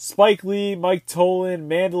 Spike Lee, Mike Tolan,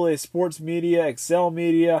 Mandalay Sports Media, Excel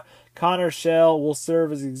Media, Connor Shell will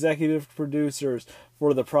serve as executive producers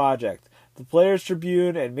for the project. The Players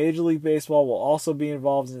Tribune and Major League Baseball will also be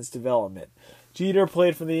involved in its development. Jeter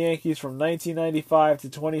played for the Yankees from 1995 to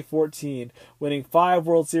 2014, winning 5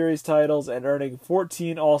 World Series titles and earning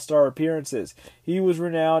 14 All-Star appearances. He was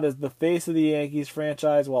renowned as the face of the Yankees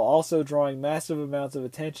franchise while also drawing massive amounts of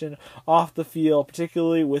attention off the field,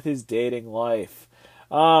 particularly with his dating life.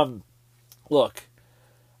 Look,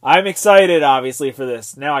 I'm excited, obviously, for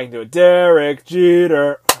this. Now I can do it. Derek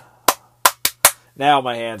Jeter. Now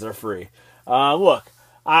my hands are free. Look,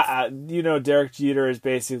 Derek Jeter is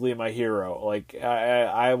basically my hero. Like,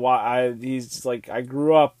 he's like, I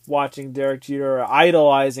grew up watching Derek Jeter,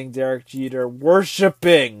 idolizing Derek Jeter,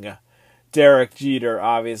 worshiping Derek Jeter,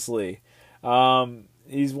 obviously.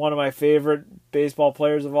 He's one of my favorite baseball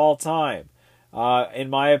players of all time. In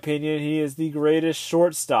my opinion, he is the greatest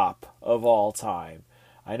shortstop of all time.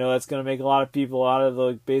 I know that's going to make a lot of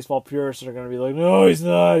the baseball purists are going to be like, no, he's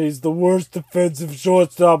not. He's the worst defensive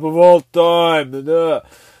shortstop of all time.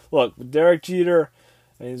 Look, Derek Jeter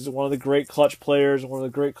is one of the great clutch players, one of the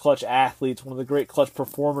great clutch athletes, one of the great clutch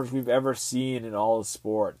performers we've ever seen in all the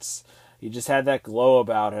sports. He just had that glow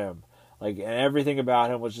about him. And everything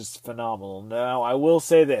about him was just phenomenal. Now, I will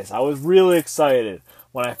say this. I was really excited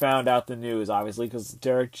when I found out the news, obviously, because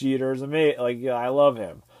Derek Jeter is amazing. I love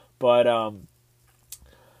him. But,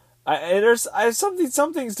 I have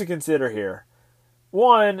some things to consider here.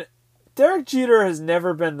 One, Derek Jeter has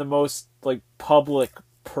never been the most, public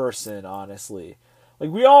person, honestly.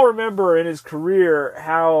 We all remember in his career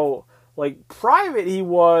how, private he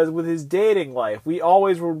was with his dating life. We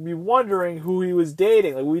always would be wondering who he was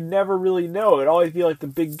dating. We'd never really know. It'd always be, the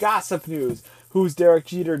big gossip news. Who's Derek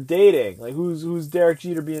Jeter dating? Who's Derek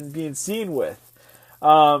Jeter being seen with?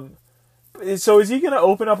 So is he going to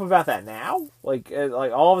open up about that now?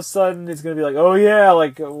 All of a sudden it's going to be oh yeah,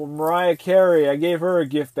 Mariah Carey, I gave her a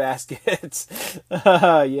gift basket.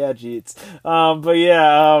 Yeah, Jeets.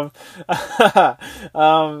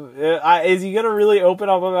 Is he going to really open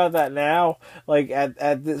up about that now?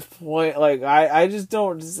 At this point, I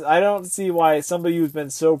don't see why somebody who's been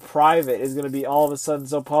so private is going to be all of a sudden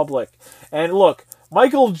so public. And look,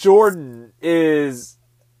 Michael Jordan is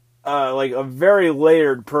a very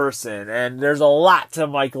layered person, and there's a lot to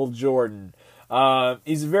Michael Jordan.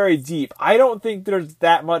 He's very deep. I don't think there's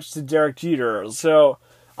that much to Derek Jeter, so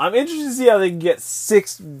I'm interested to see how they can get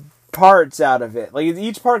 6 parts out of it. Is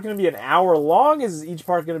each part going to be an hour long? Is each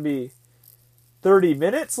part going to be 30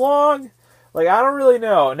 minutes long? I don't really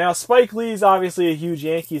know. Now, Spike Lee's obviously a huge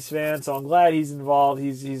Yankees fan, so I'm glad he's involved.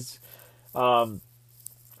 He's his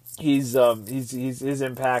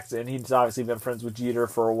impact, and he's obviously been friends with Jeter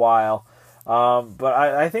for a while. But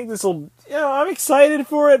I think this will, I'm excited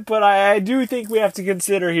for it, but I do think we have to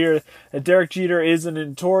consider here that Derek Jeter is a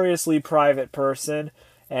notoriously private person,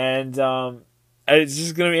 and it's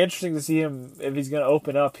just going to be interesting to see him if he's going to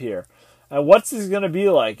open up here. And what's this going to be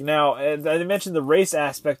like? Now, I mentioned the race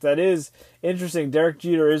aspect. That is interesting. Derek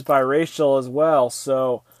Jeter is biracial as well,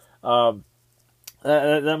 so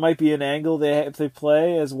that might be an angle they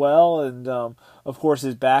play as well. And, of course,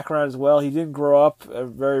 his background as well. He didn't grow up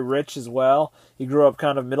very rich as well. He grew up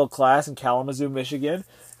kind of middle class in Kalamazoo, Michigan.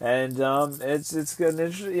 And it's an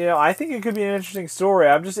interesting, I think it could be an interesting story.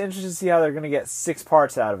 I'm just interested to see how they're going to get 6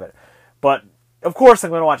 parts out of it. But of course, I'm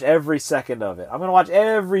going to watch every second of it. I'm going to watch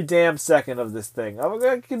every damn second of this thing. I'm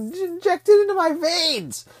going to inject it into my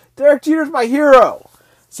veins. Derek Jeter's my hero.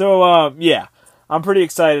 So yeah, I'm pretty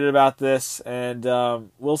excited about this, and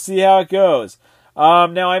we'll see how it goes.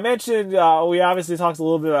 Now, I mentioned, we obviously talked a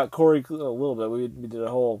little bit about Corey, a little bit. We did a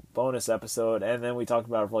whole bonus episode, and then we talked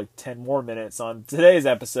about it for like 10 more minutes on today's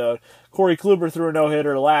episode. Corey Kluber threw a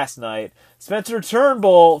no-hitter last night. Spencer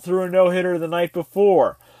Turnbull threw a no-hitter the night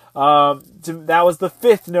before. That was the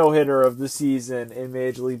 5th no-hitter of the season in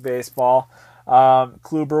Major League Baseball.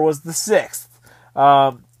 Kluber was the 6th.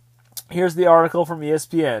 Here's the article from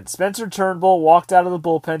ESPN. Spencer Turnbull walked out of the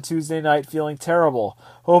bullpen Tuesday night feeling terrible,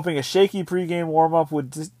 hoping a shaky pregame warm-up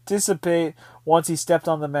would dissipate once he stepped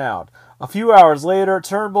on the mound. A few hours later,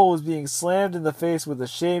 Turnbull was being slammed in the face with a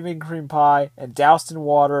shaving cream pie and doused in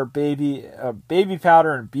water, baby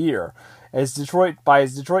powder, and beer by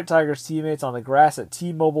his Detroit Tigers teammates on the grass at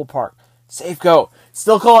T-Mobile Park. Safeco!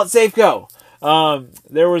 Still call it Safeco!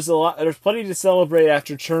 There's plenty to celebrate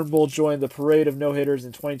after Turnbull joined the parade of no-hitters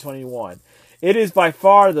in 2021. It is by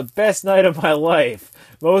far the best night of my life.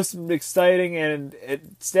 Most exciting, and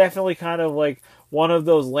it's definitely kind of like one of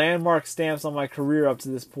those landmark stamps on my career up to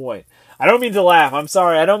this point. I don't mean to laugh. I'm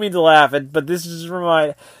sorry. I don't mean to laugh. But this just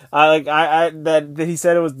that he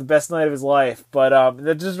said it was the best night of his life. But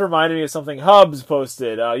that just reminded me of something Hubs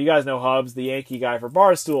posted. You guys know Hubs, the Yankee guy for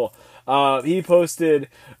Barstool. He posted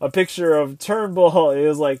a picture of Turnbull. It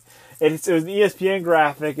was like it was an ESPN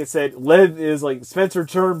graphic. It said Spencer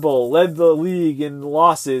Turnbull led the league in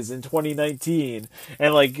losses in 2019,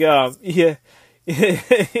 and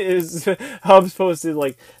Hubs posted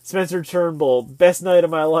like Spencer Turnbull, best night of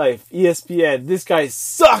my life. ESPN, this guy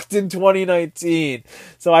sucked in 2019.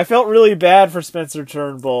 So I felt really bad for Spencer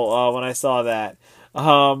Turnbull when I saw that.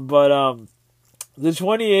 The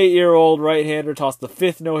 28-year-old right-hander tossed the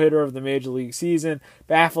 5th no-hitter of the Major League season,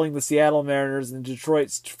 baffling the Seattle Mariners in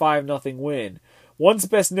Detroit's 5-0 win. Once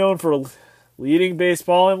best known for leading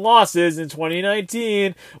baseball in losses in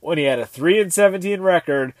 2019, when he had a 3-17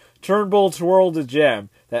 record, Turnbull twirled a gem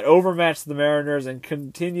that overmatched the Mariners and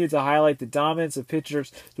continued to highlight the dominance of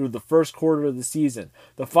pitchers through the first quarter of the season.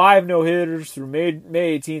 The 5 no-hitters through May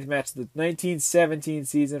 18th matched the 1917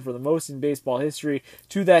 season for the most in baseball history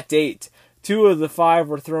to that date. 2 of the 5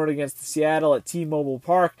 were thrown against Seattle at T-Mobile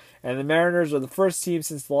Park, and the Mariners are the first team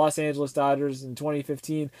since the Los Angeles Dodgers in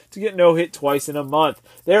 2015 to get no-hit twice in a month.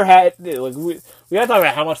 We gotta talk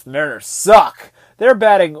about how much the Mariners suck. They're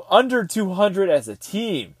batting under 200 as a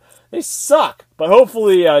team. They suck. But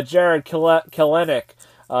hopefully Jared Kelenic,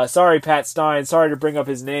 sorry Pat Stein, sorry to bring up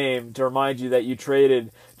his name to remind you that you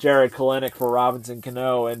traded Jared Kelenic for Robinson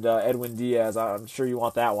Cano and Edwin Diaz. I'm sure you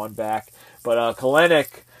want that one back. But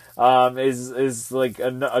Kelenic is like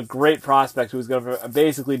a great prospect who's going to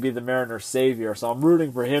basically be the Mariners' savior. So I'm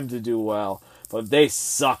rooting for him to do well. But they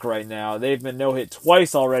suck right now. They've been no-hit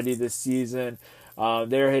twice already this season.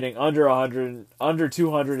 They're hitting under 100, under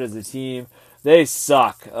 200 as a team. They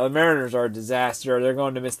suck. The Mariners are a disaster. They're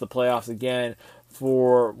going to miss the playoffs again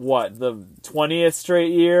for, the 20th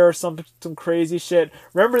straight year or some crazy shit.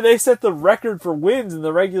 Remember, they set the record for wins in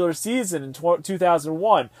the regular season in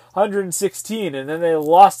 2001, 116, and then they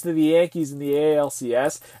lost to the Yankees in the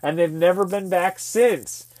ALCS, and they've never been back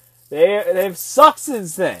since. They've sucked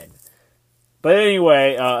since then. But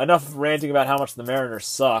anyway, enough ranting about how much the Mariners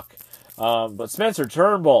suck. But Spencer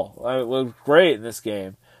Turnbull was great in this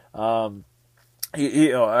game. Shout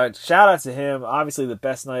out to him. Obviously, the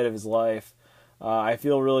best night of his life. I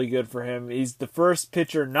feel really good for him. He's the first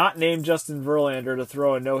pitcher not named Justin Verlander to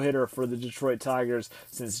throw a no-hitter for the Detroit Tigers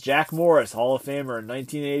since Jack Morris, Hall of Famer, in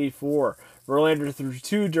 1984. Verlander threw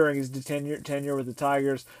 2 during his tenure with the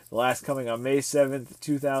Tigers, the last coming on May 7th,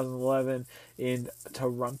 2011 in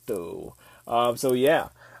Toronto. Shout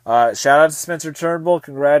out to Spencer Turnbull.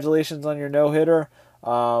 Congratulations on your no-hitter.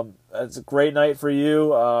 It's a great night for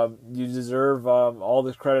you. You deserve all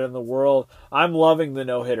the credit in the world. I'm loving the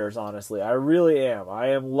no-hitters, honestly. I really am. I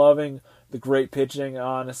am loving the great pitching,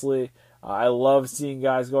 honestly. I love seeing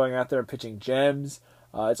guys going out there and pitching gems.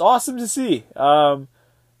 It's awesome to see.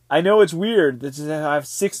 I know it's weird that I have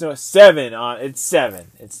 7 on. It's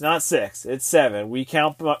 7. It's not 6. It's 7. We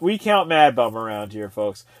count Mad Bum around here,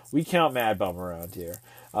 folks. We count Mad Bum around here.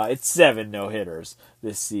 It's 7 no-hitters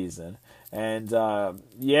this season. And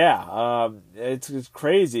it's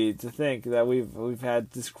crazy to think that we've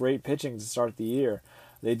had this great pitching to start the year.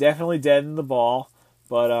 They definitely deadened the ball,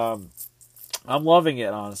 but I'm loving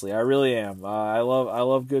it, honestly. I really am. I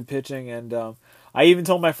love good pitching, and I even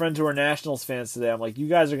told my friends who are Nationals fans today, I'm like, you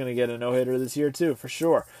guys are going to get a no-hitter this year too, for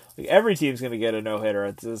sure. Like, every team's going to get a no-hitter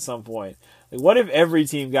at some point. Like, what if every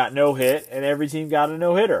team got no hit and every team got a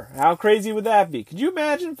no-hitter? How crazy would that be? Could you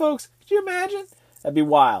imagine, folks? Could you imagine? That'd be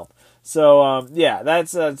wild. So,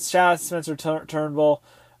 that's shout out to Spencer Turnbull.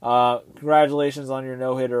 Congratulations on your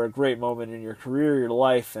no-hitter. A great moment in your career, your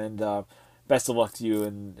life, and best of luck to you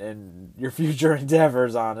in your future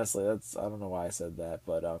endeavors, honestly. I don't know why I said that,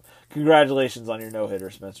 but congratulations on your no-hitter,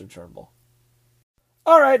 Spencer Turnbull.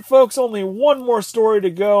 All right, folks, only one more story to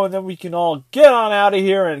go, and then we can all get on out of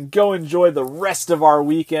here and go enjoy the rest of our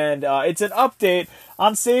weekend. It's an update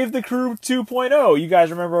on Save the Crew 2.0. You guys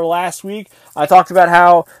remember last week I talked about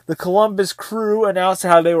how the Columbus Crew announced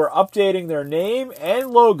how they were updating their name and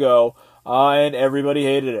logo, and everybody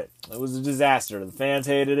hated it. It was a disaster. The fans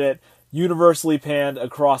hated it. Universally panned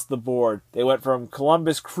across the board. They went from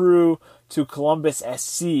Columbus Crew to Columbus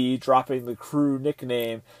SC, dropping the Crew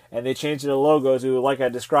nickname, and they changed their logo to, like I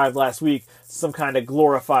described last week, some kind of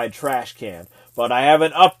glorified trash can. But I have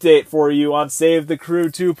an update for you on Save the Crew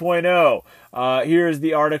 2.0. Here's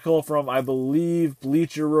the article from, I believe,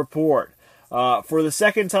 Bleacher Report. For the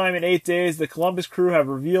second time in 8 days, the Columbus Crew have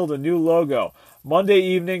revealed a new logo. Monday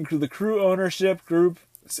evening, the Crew ownership group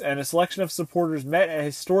and a selection of supporters met at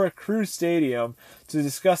historic Crew Stadium to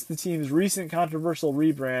discuss the team's recent controversial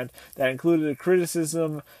rebrand that included a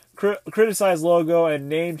criticized logo and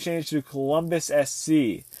name change to Columbus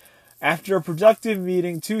SC. After a productive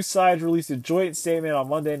meeting, two sides released a joint statement on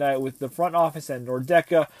Monday night with the front office and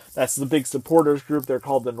Nordeca. That's the big supporters group. They're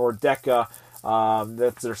called the Nordeca.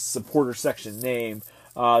 That's their supporter section name.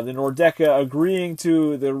 The Nordeca agreeing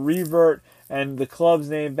to the revert and the club's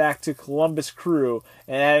name back to Columbus Crew,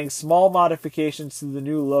 and adding small modifications to the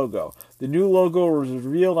new logo. The new logo was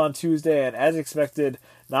revealed on Tuesday, and as expected,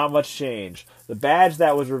 not much change. The badge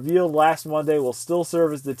that was revealed last Monday will still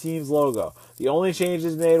serve as the team's logo. The only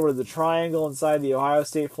changes made were the triangle inside the Ohio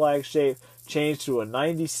State flag shape changed to a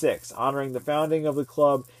 96, honoring the founding of the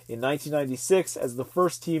club in 1996 as the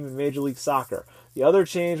first team in Major League Soccer. The other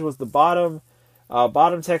change was the bottom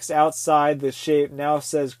text outside the shape now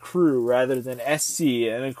says Crew rather than SC,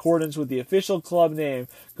 in accordance with the official club name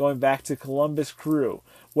going back to Columbus Crew.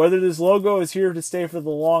 Whether this logo is here to stay for the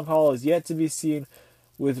long haul is yet to be seen,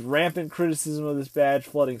 with rampant criticism of this badge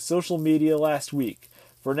flooding social media last week.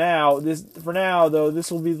 For now, though,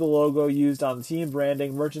 this will be the logo used on team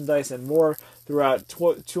branding, merchandise, and more throughout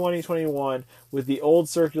 2021, with the old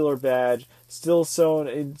circular badge still sewn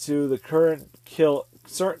into the current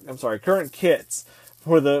kits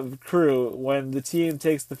for the Crew when the team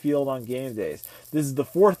takes the field on game days. This is the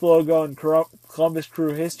fourth logo in Columbus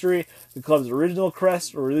Crew history. The club's original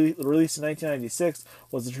crest, released in 1996,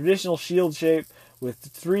 was a traditional shield shape with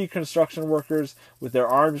 3 construction workers with their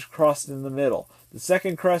arms crossed in the middle. The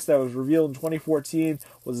second crest that was revealed in 2014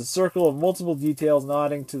 was a circle of multiple details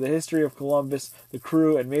nodding to the history of Columbus, the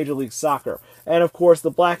Crew, and Major League Soccer. And of course,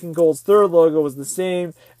 the black and gold's third logo was the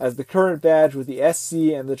same as the current badge with the SC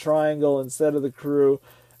and the triangle instead of the Crew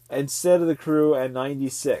and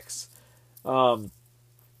 96. The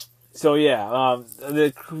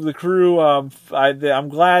Crew, I'm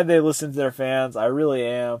glad they listened to their fans. I really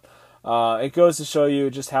am. It goes to show you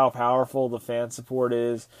just how powerful the fan support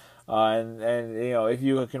is. And you know, if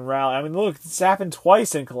you can rally, I mean, look, it's happened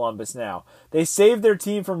twice in Columbus now. They saved their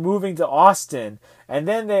team from moving to Austin, and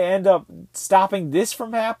then they end up stopping this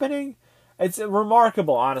from happening. It's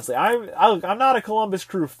remarkable, honestly. I'm not a Columbus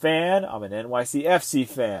Crew fan. I'm an NYCFC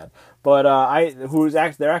fan, but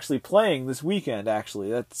they're actually playing this weekend.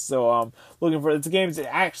 Actually, looking for it's a game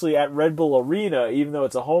actually at Red Bull Arena, even though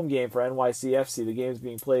it's a home game for NYCFC. The game's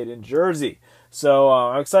being played in Jersey, so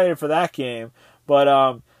I'm excited for that game.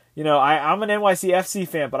 But you know, I'm an NYCFC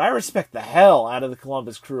fan, but I respect the hell out of the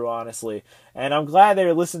Columbus Crew, honestly. And I'm glad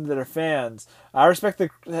they listen to their fans. I respect the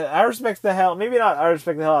hell, maybe not I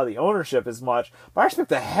respect the hell out of the ownership as much, but I respect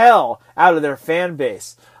the hell out of their fan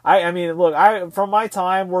base. I mean, look, from my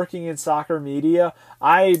time working in soccer media,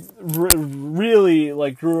 I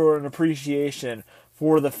really grew an appreciation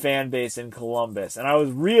for the fan base in Columbus. And I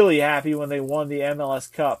was really happy when they won the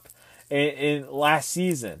MLS Cup in last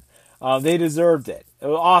season. They deserved it. It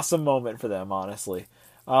was an awesome moment for them, honestly.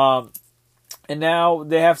 And now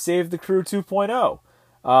they have Saved the Crew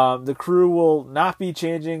 2.0. The Crew will not be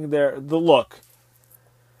changing the look.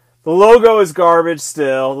 The logo is garbage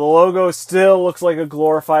still. The logo still looks like a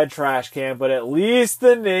glorified trash can, but at least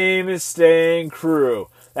the name is staying true.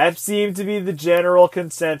 That seemed to be the general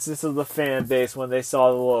consensus of the fan base when they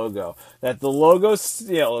saw the logo. That the logo,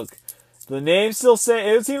 look, the name still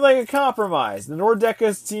it seemed like a compromise. The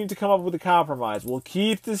Nordica seemed to come up with a compromise. We'll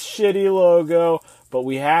keep this shitty logo, but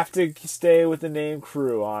we have to stay with the name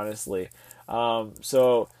crew, honestly. I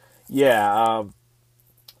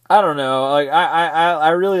don't know. Like I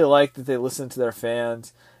really like that they listen to their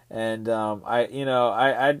fans, and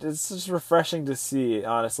it's just refreshing to see.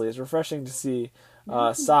 Honestly, it's refreshing to see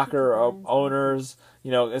soccer owners,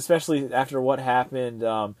 especially after what happened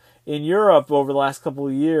in Europe over the last couple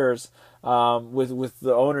of years with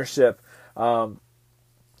the ownership.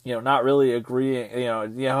 Not really agreeing.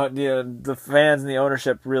 The fans and the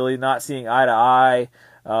ownership really not seeing eye to eye.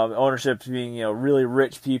 Ownership being really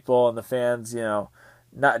rich people, and the fans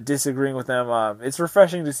not disagreeing with them. It's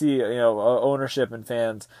refreshing to see, ownership and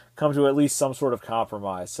fans come to at least some sort of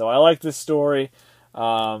compromise. So I like this story.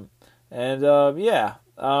 So anyway,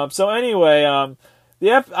 I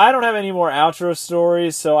don't have any more outro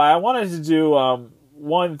stories, so I wanted to do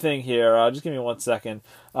one thing here. Just give me 1 second.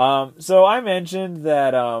 So I mentioned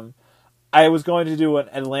that I was going to do an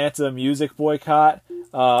Atlanta music boycott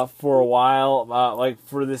for a while,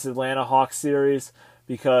 for this Atlanta Hawks series,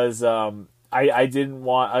 because I didn't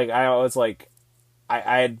want, I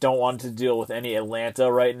don't want to deal with any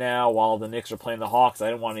Atlanta right now while the Knicks are playing the Hawks. I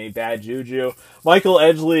didn't want any bad juju. Michael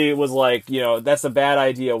Edgley was like, that's a bad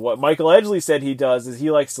idea. What Michael Edgley said he does is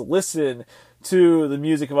he likes to listen to the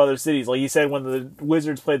music of other cities. Like he said when the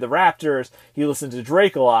Wizards played the Raptors, he listened to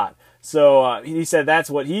Drake a lot. So he said that's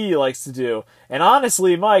what he likes to do. And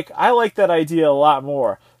honestly, Mike, I like that idea a lot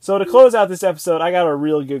more. So to close out this episode, I got a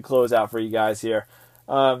real good closeout for you guys here.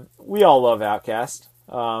 We all love Outkast,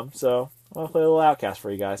 so I'll play a little Outkast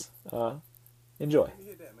for you guys. Enjoy. Let me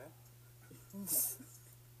hear that, man.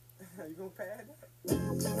 You gonna pad that?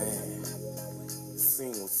 Man, the scene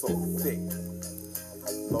was so thick.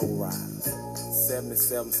 Low rise,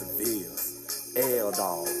 77 Sevilles,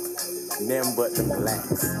 L-Dog, them but the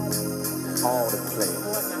blacks. All the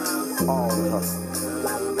players, all the hustlers.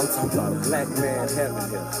 I'm talking about a black man heaven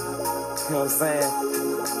here. You know what I'm saying?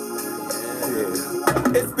 Yeah.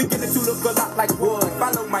 It's beginning to look a lot like wood.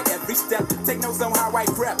 Follow my every step. Take notes on how I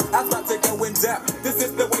prep. I'm about to go in depth. This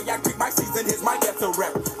is the way I treat my season. Here's my ghetto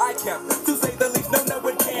rep. I kept, to say the least, no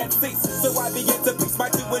one can't cease. So I begin to piece my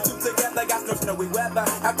two and two together. Got no snowy weather.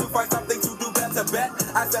 Have to find something to do better bet.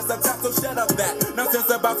 I said some time, so shut up that. No sense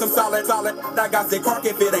about some solid. I got the cork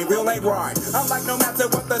if it ain't real, ain't right. I'm like no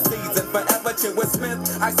matter what the season. Forever chill with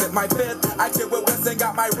Smith. I said my fifth. I chill with Winston,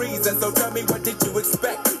 got my reason. So tell me, what did you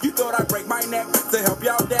expect? You thought I'd break my neck to help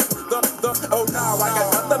y'all deck? Oh no, I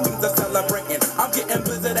got other means of celebrating. I'm getting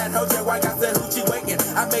blizzard at Hojo, I got the hoochie waiting.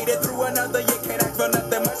 I made it through another year, can't ask for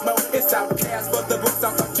nothing much more. It's Outkast for the books,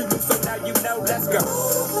 I thought you knew, so now you know, let's go.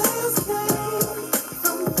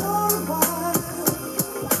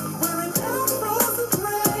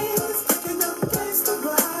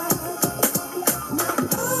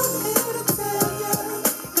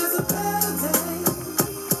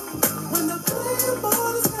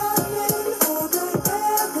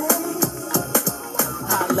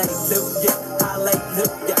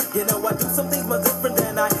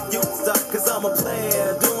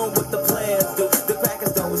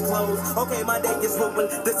 Okay, my day is moving,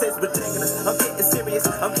 this is ridiculous. I'm getting serious,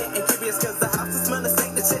 I'm getting curious, cause the house is smelling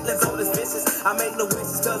stank, the chitlins old as vicious. I make no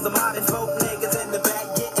wishes, cause I'm out and folk niggas in the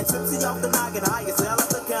back, getting tipsy off the noggin, high as hell off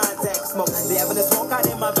the contact smoke. They having a smoke out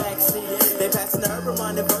in my backseat. They passing the urban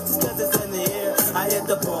running versus cause it's in the air. I hit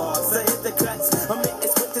the bars, I hit the cuts. I'm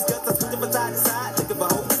hitting switches, cause I'm switching from side to side, looking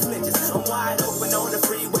for holy snitches. I'm wide open on the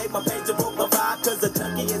freeway, my pager broke my vibe, cause the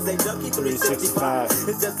junkie is a junkie 365.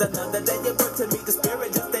 It's just another day at work to meet the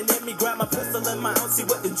spirit, just ain't in me, grab my pistol in my own, see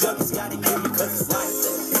what the junkies gotta give me, cause it's like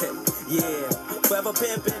that. Yeah, forever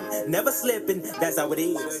pimping, never slipping, that's how it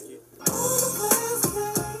is.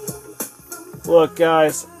 Look,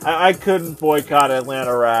 guys, I couldn't boycott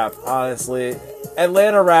Atlanta rap, honestly.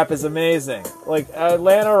 Atlanta rap is amazing. Like,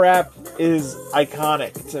 Atlanta rap is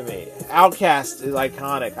iconic to me. Outkast is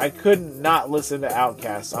iconic. I couldn't not listen to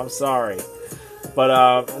Outkast. I'm sorry.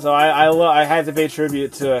 But, so I had to pay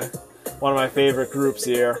tribute to one of my favorite groups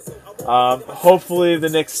here. Hopefully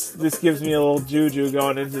this gives me a little juju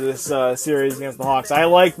going into this series against the Hawks. I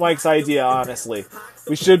like Mike's idea, honestly.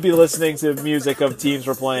 We should be listening to music of teams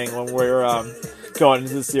we're playing when we're going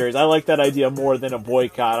into the series. I like that idea more than a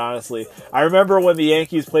boycott, honestly. I remember when the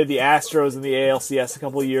Yankees played the Astros in the ALCS a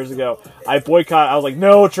couple of years ago. I was like,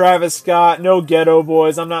 no Travis Scott, no Ghetto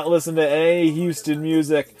Boys. I'm not listening to any Houston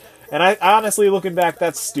music. And I honestly, looking back,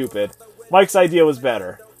 that's stupid. Mike's idea was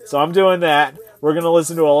better. So I'm doing that. We're going to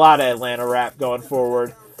listen to a lot of Atlanta rap going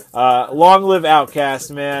forward. Long live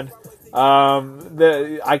Outkast, man.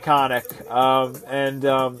 The iconic.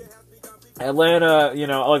 Atlanta,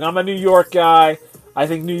 like, I'm a New York guy. I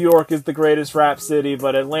think New York is the greatest rap city,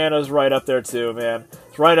 but Atlanta's right up there too, man.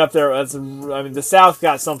 It's right up there. The South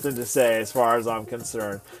got something to say as far as I'm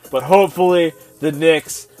concerned. But hopefully the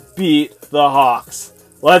Knicks beat the Hawks.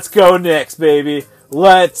 Let's go Knicks, baby.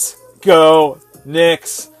 Let's go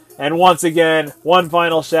Knicks. And once again, one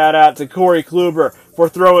final shout out to Corey Kluber for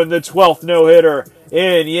throwing the 12th no-hitter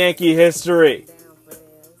in Yankee history.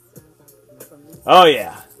 Oh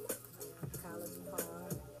yeah.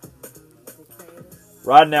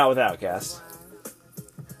 Riding out with Outkast.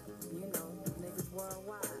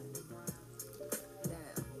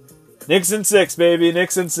 Knicks in 6, baby.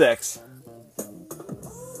 Knicks in 6.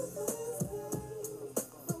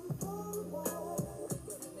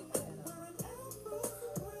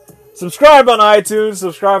 Subscribe on iTunes,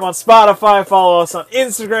 subscribe on Spotify, follow us on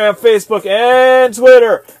Instagram, Facebook, and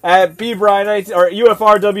Twitter at BBrian19 or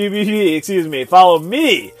UFRWBB, excuse me. Follow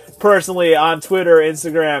me personally on Twitter,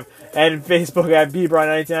 Instagram, and Facebook at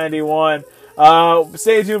BBrian1991.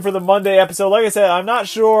 Stay tuned for the Monday episode. Like I said, I'm not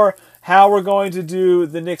sure how we're going to do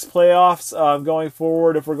the Knicks playoffs going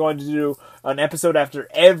forward. If we're going to do an episode after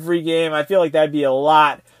every game, I feel like that'd be a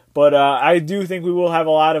lot. But I do think we will have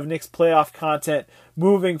a lot of Knicks playoff content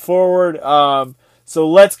moving forward. So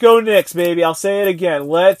let's go Knicks, baby. I'll say it again.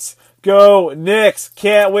 Let's go Knicks.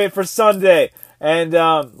 Can't wait for Sunday. And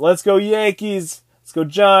let's go Yankees. Let's go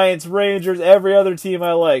Giants, Rangers, every other team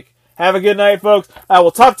I like. Have a good night, folks. I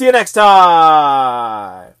will talk to you next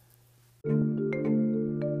time.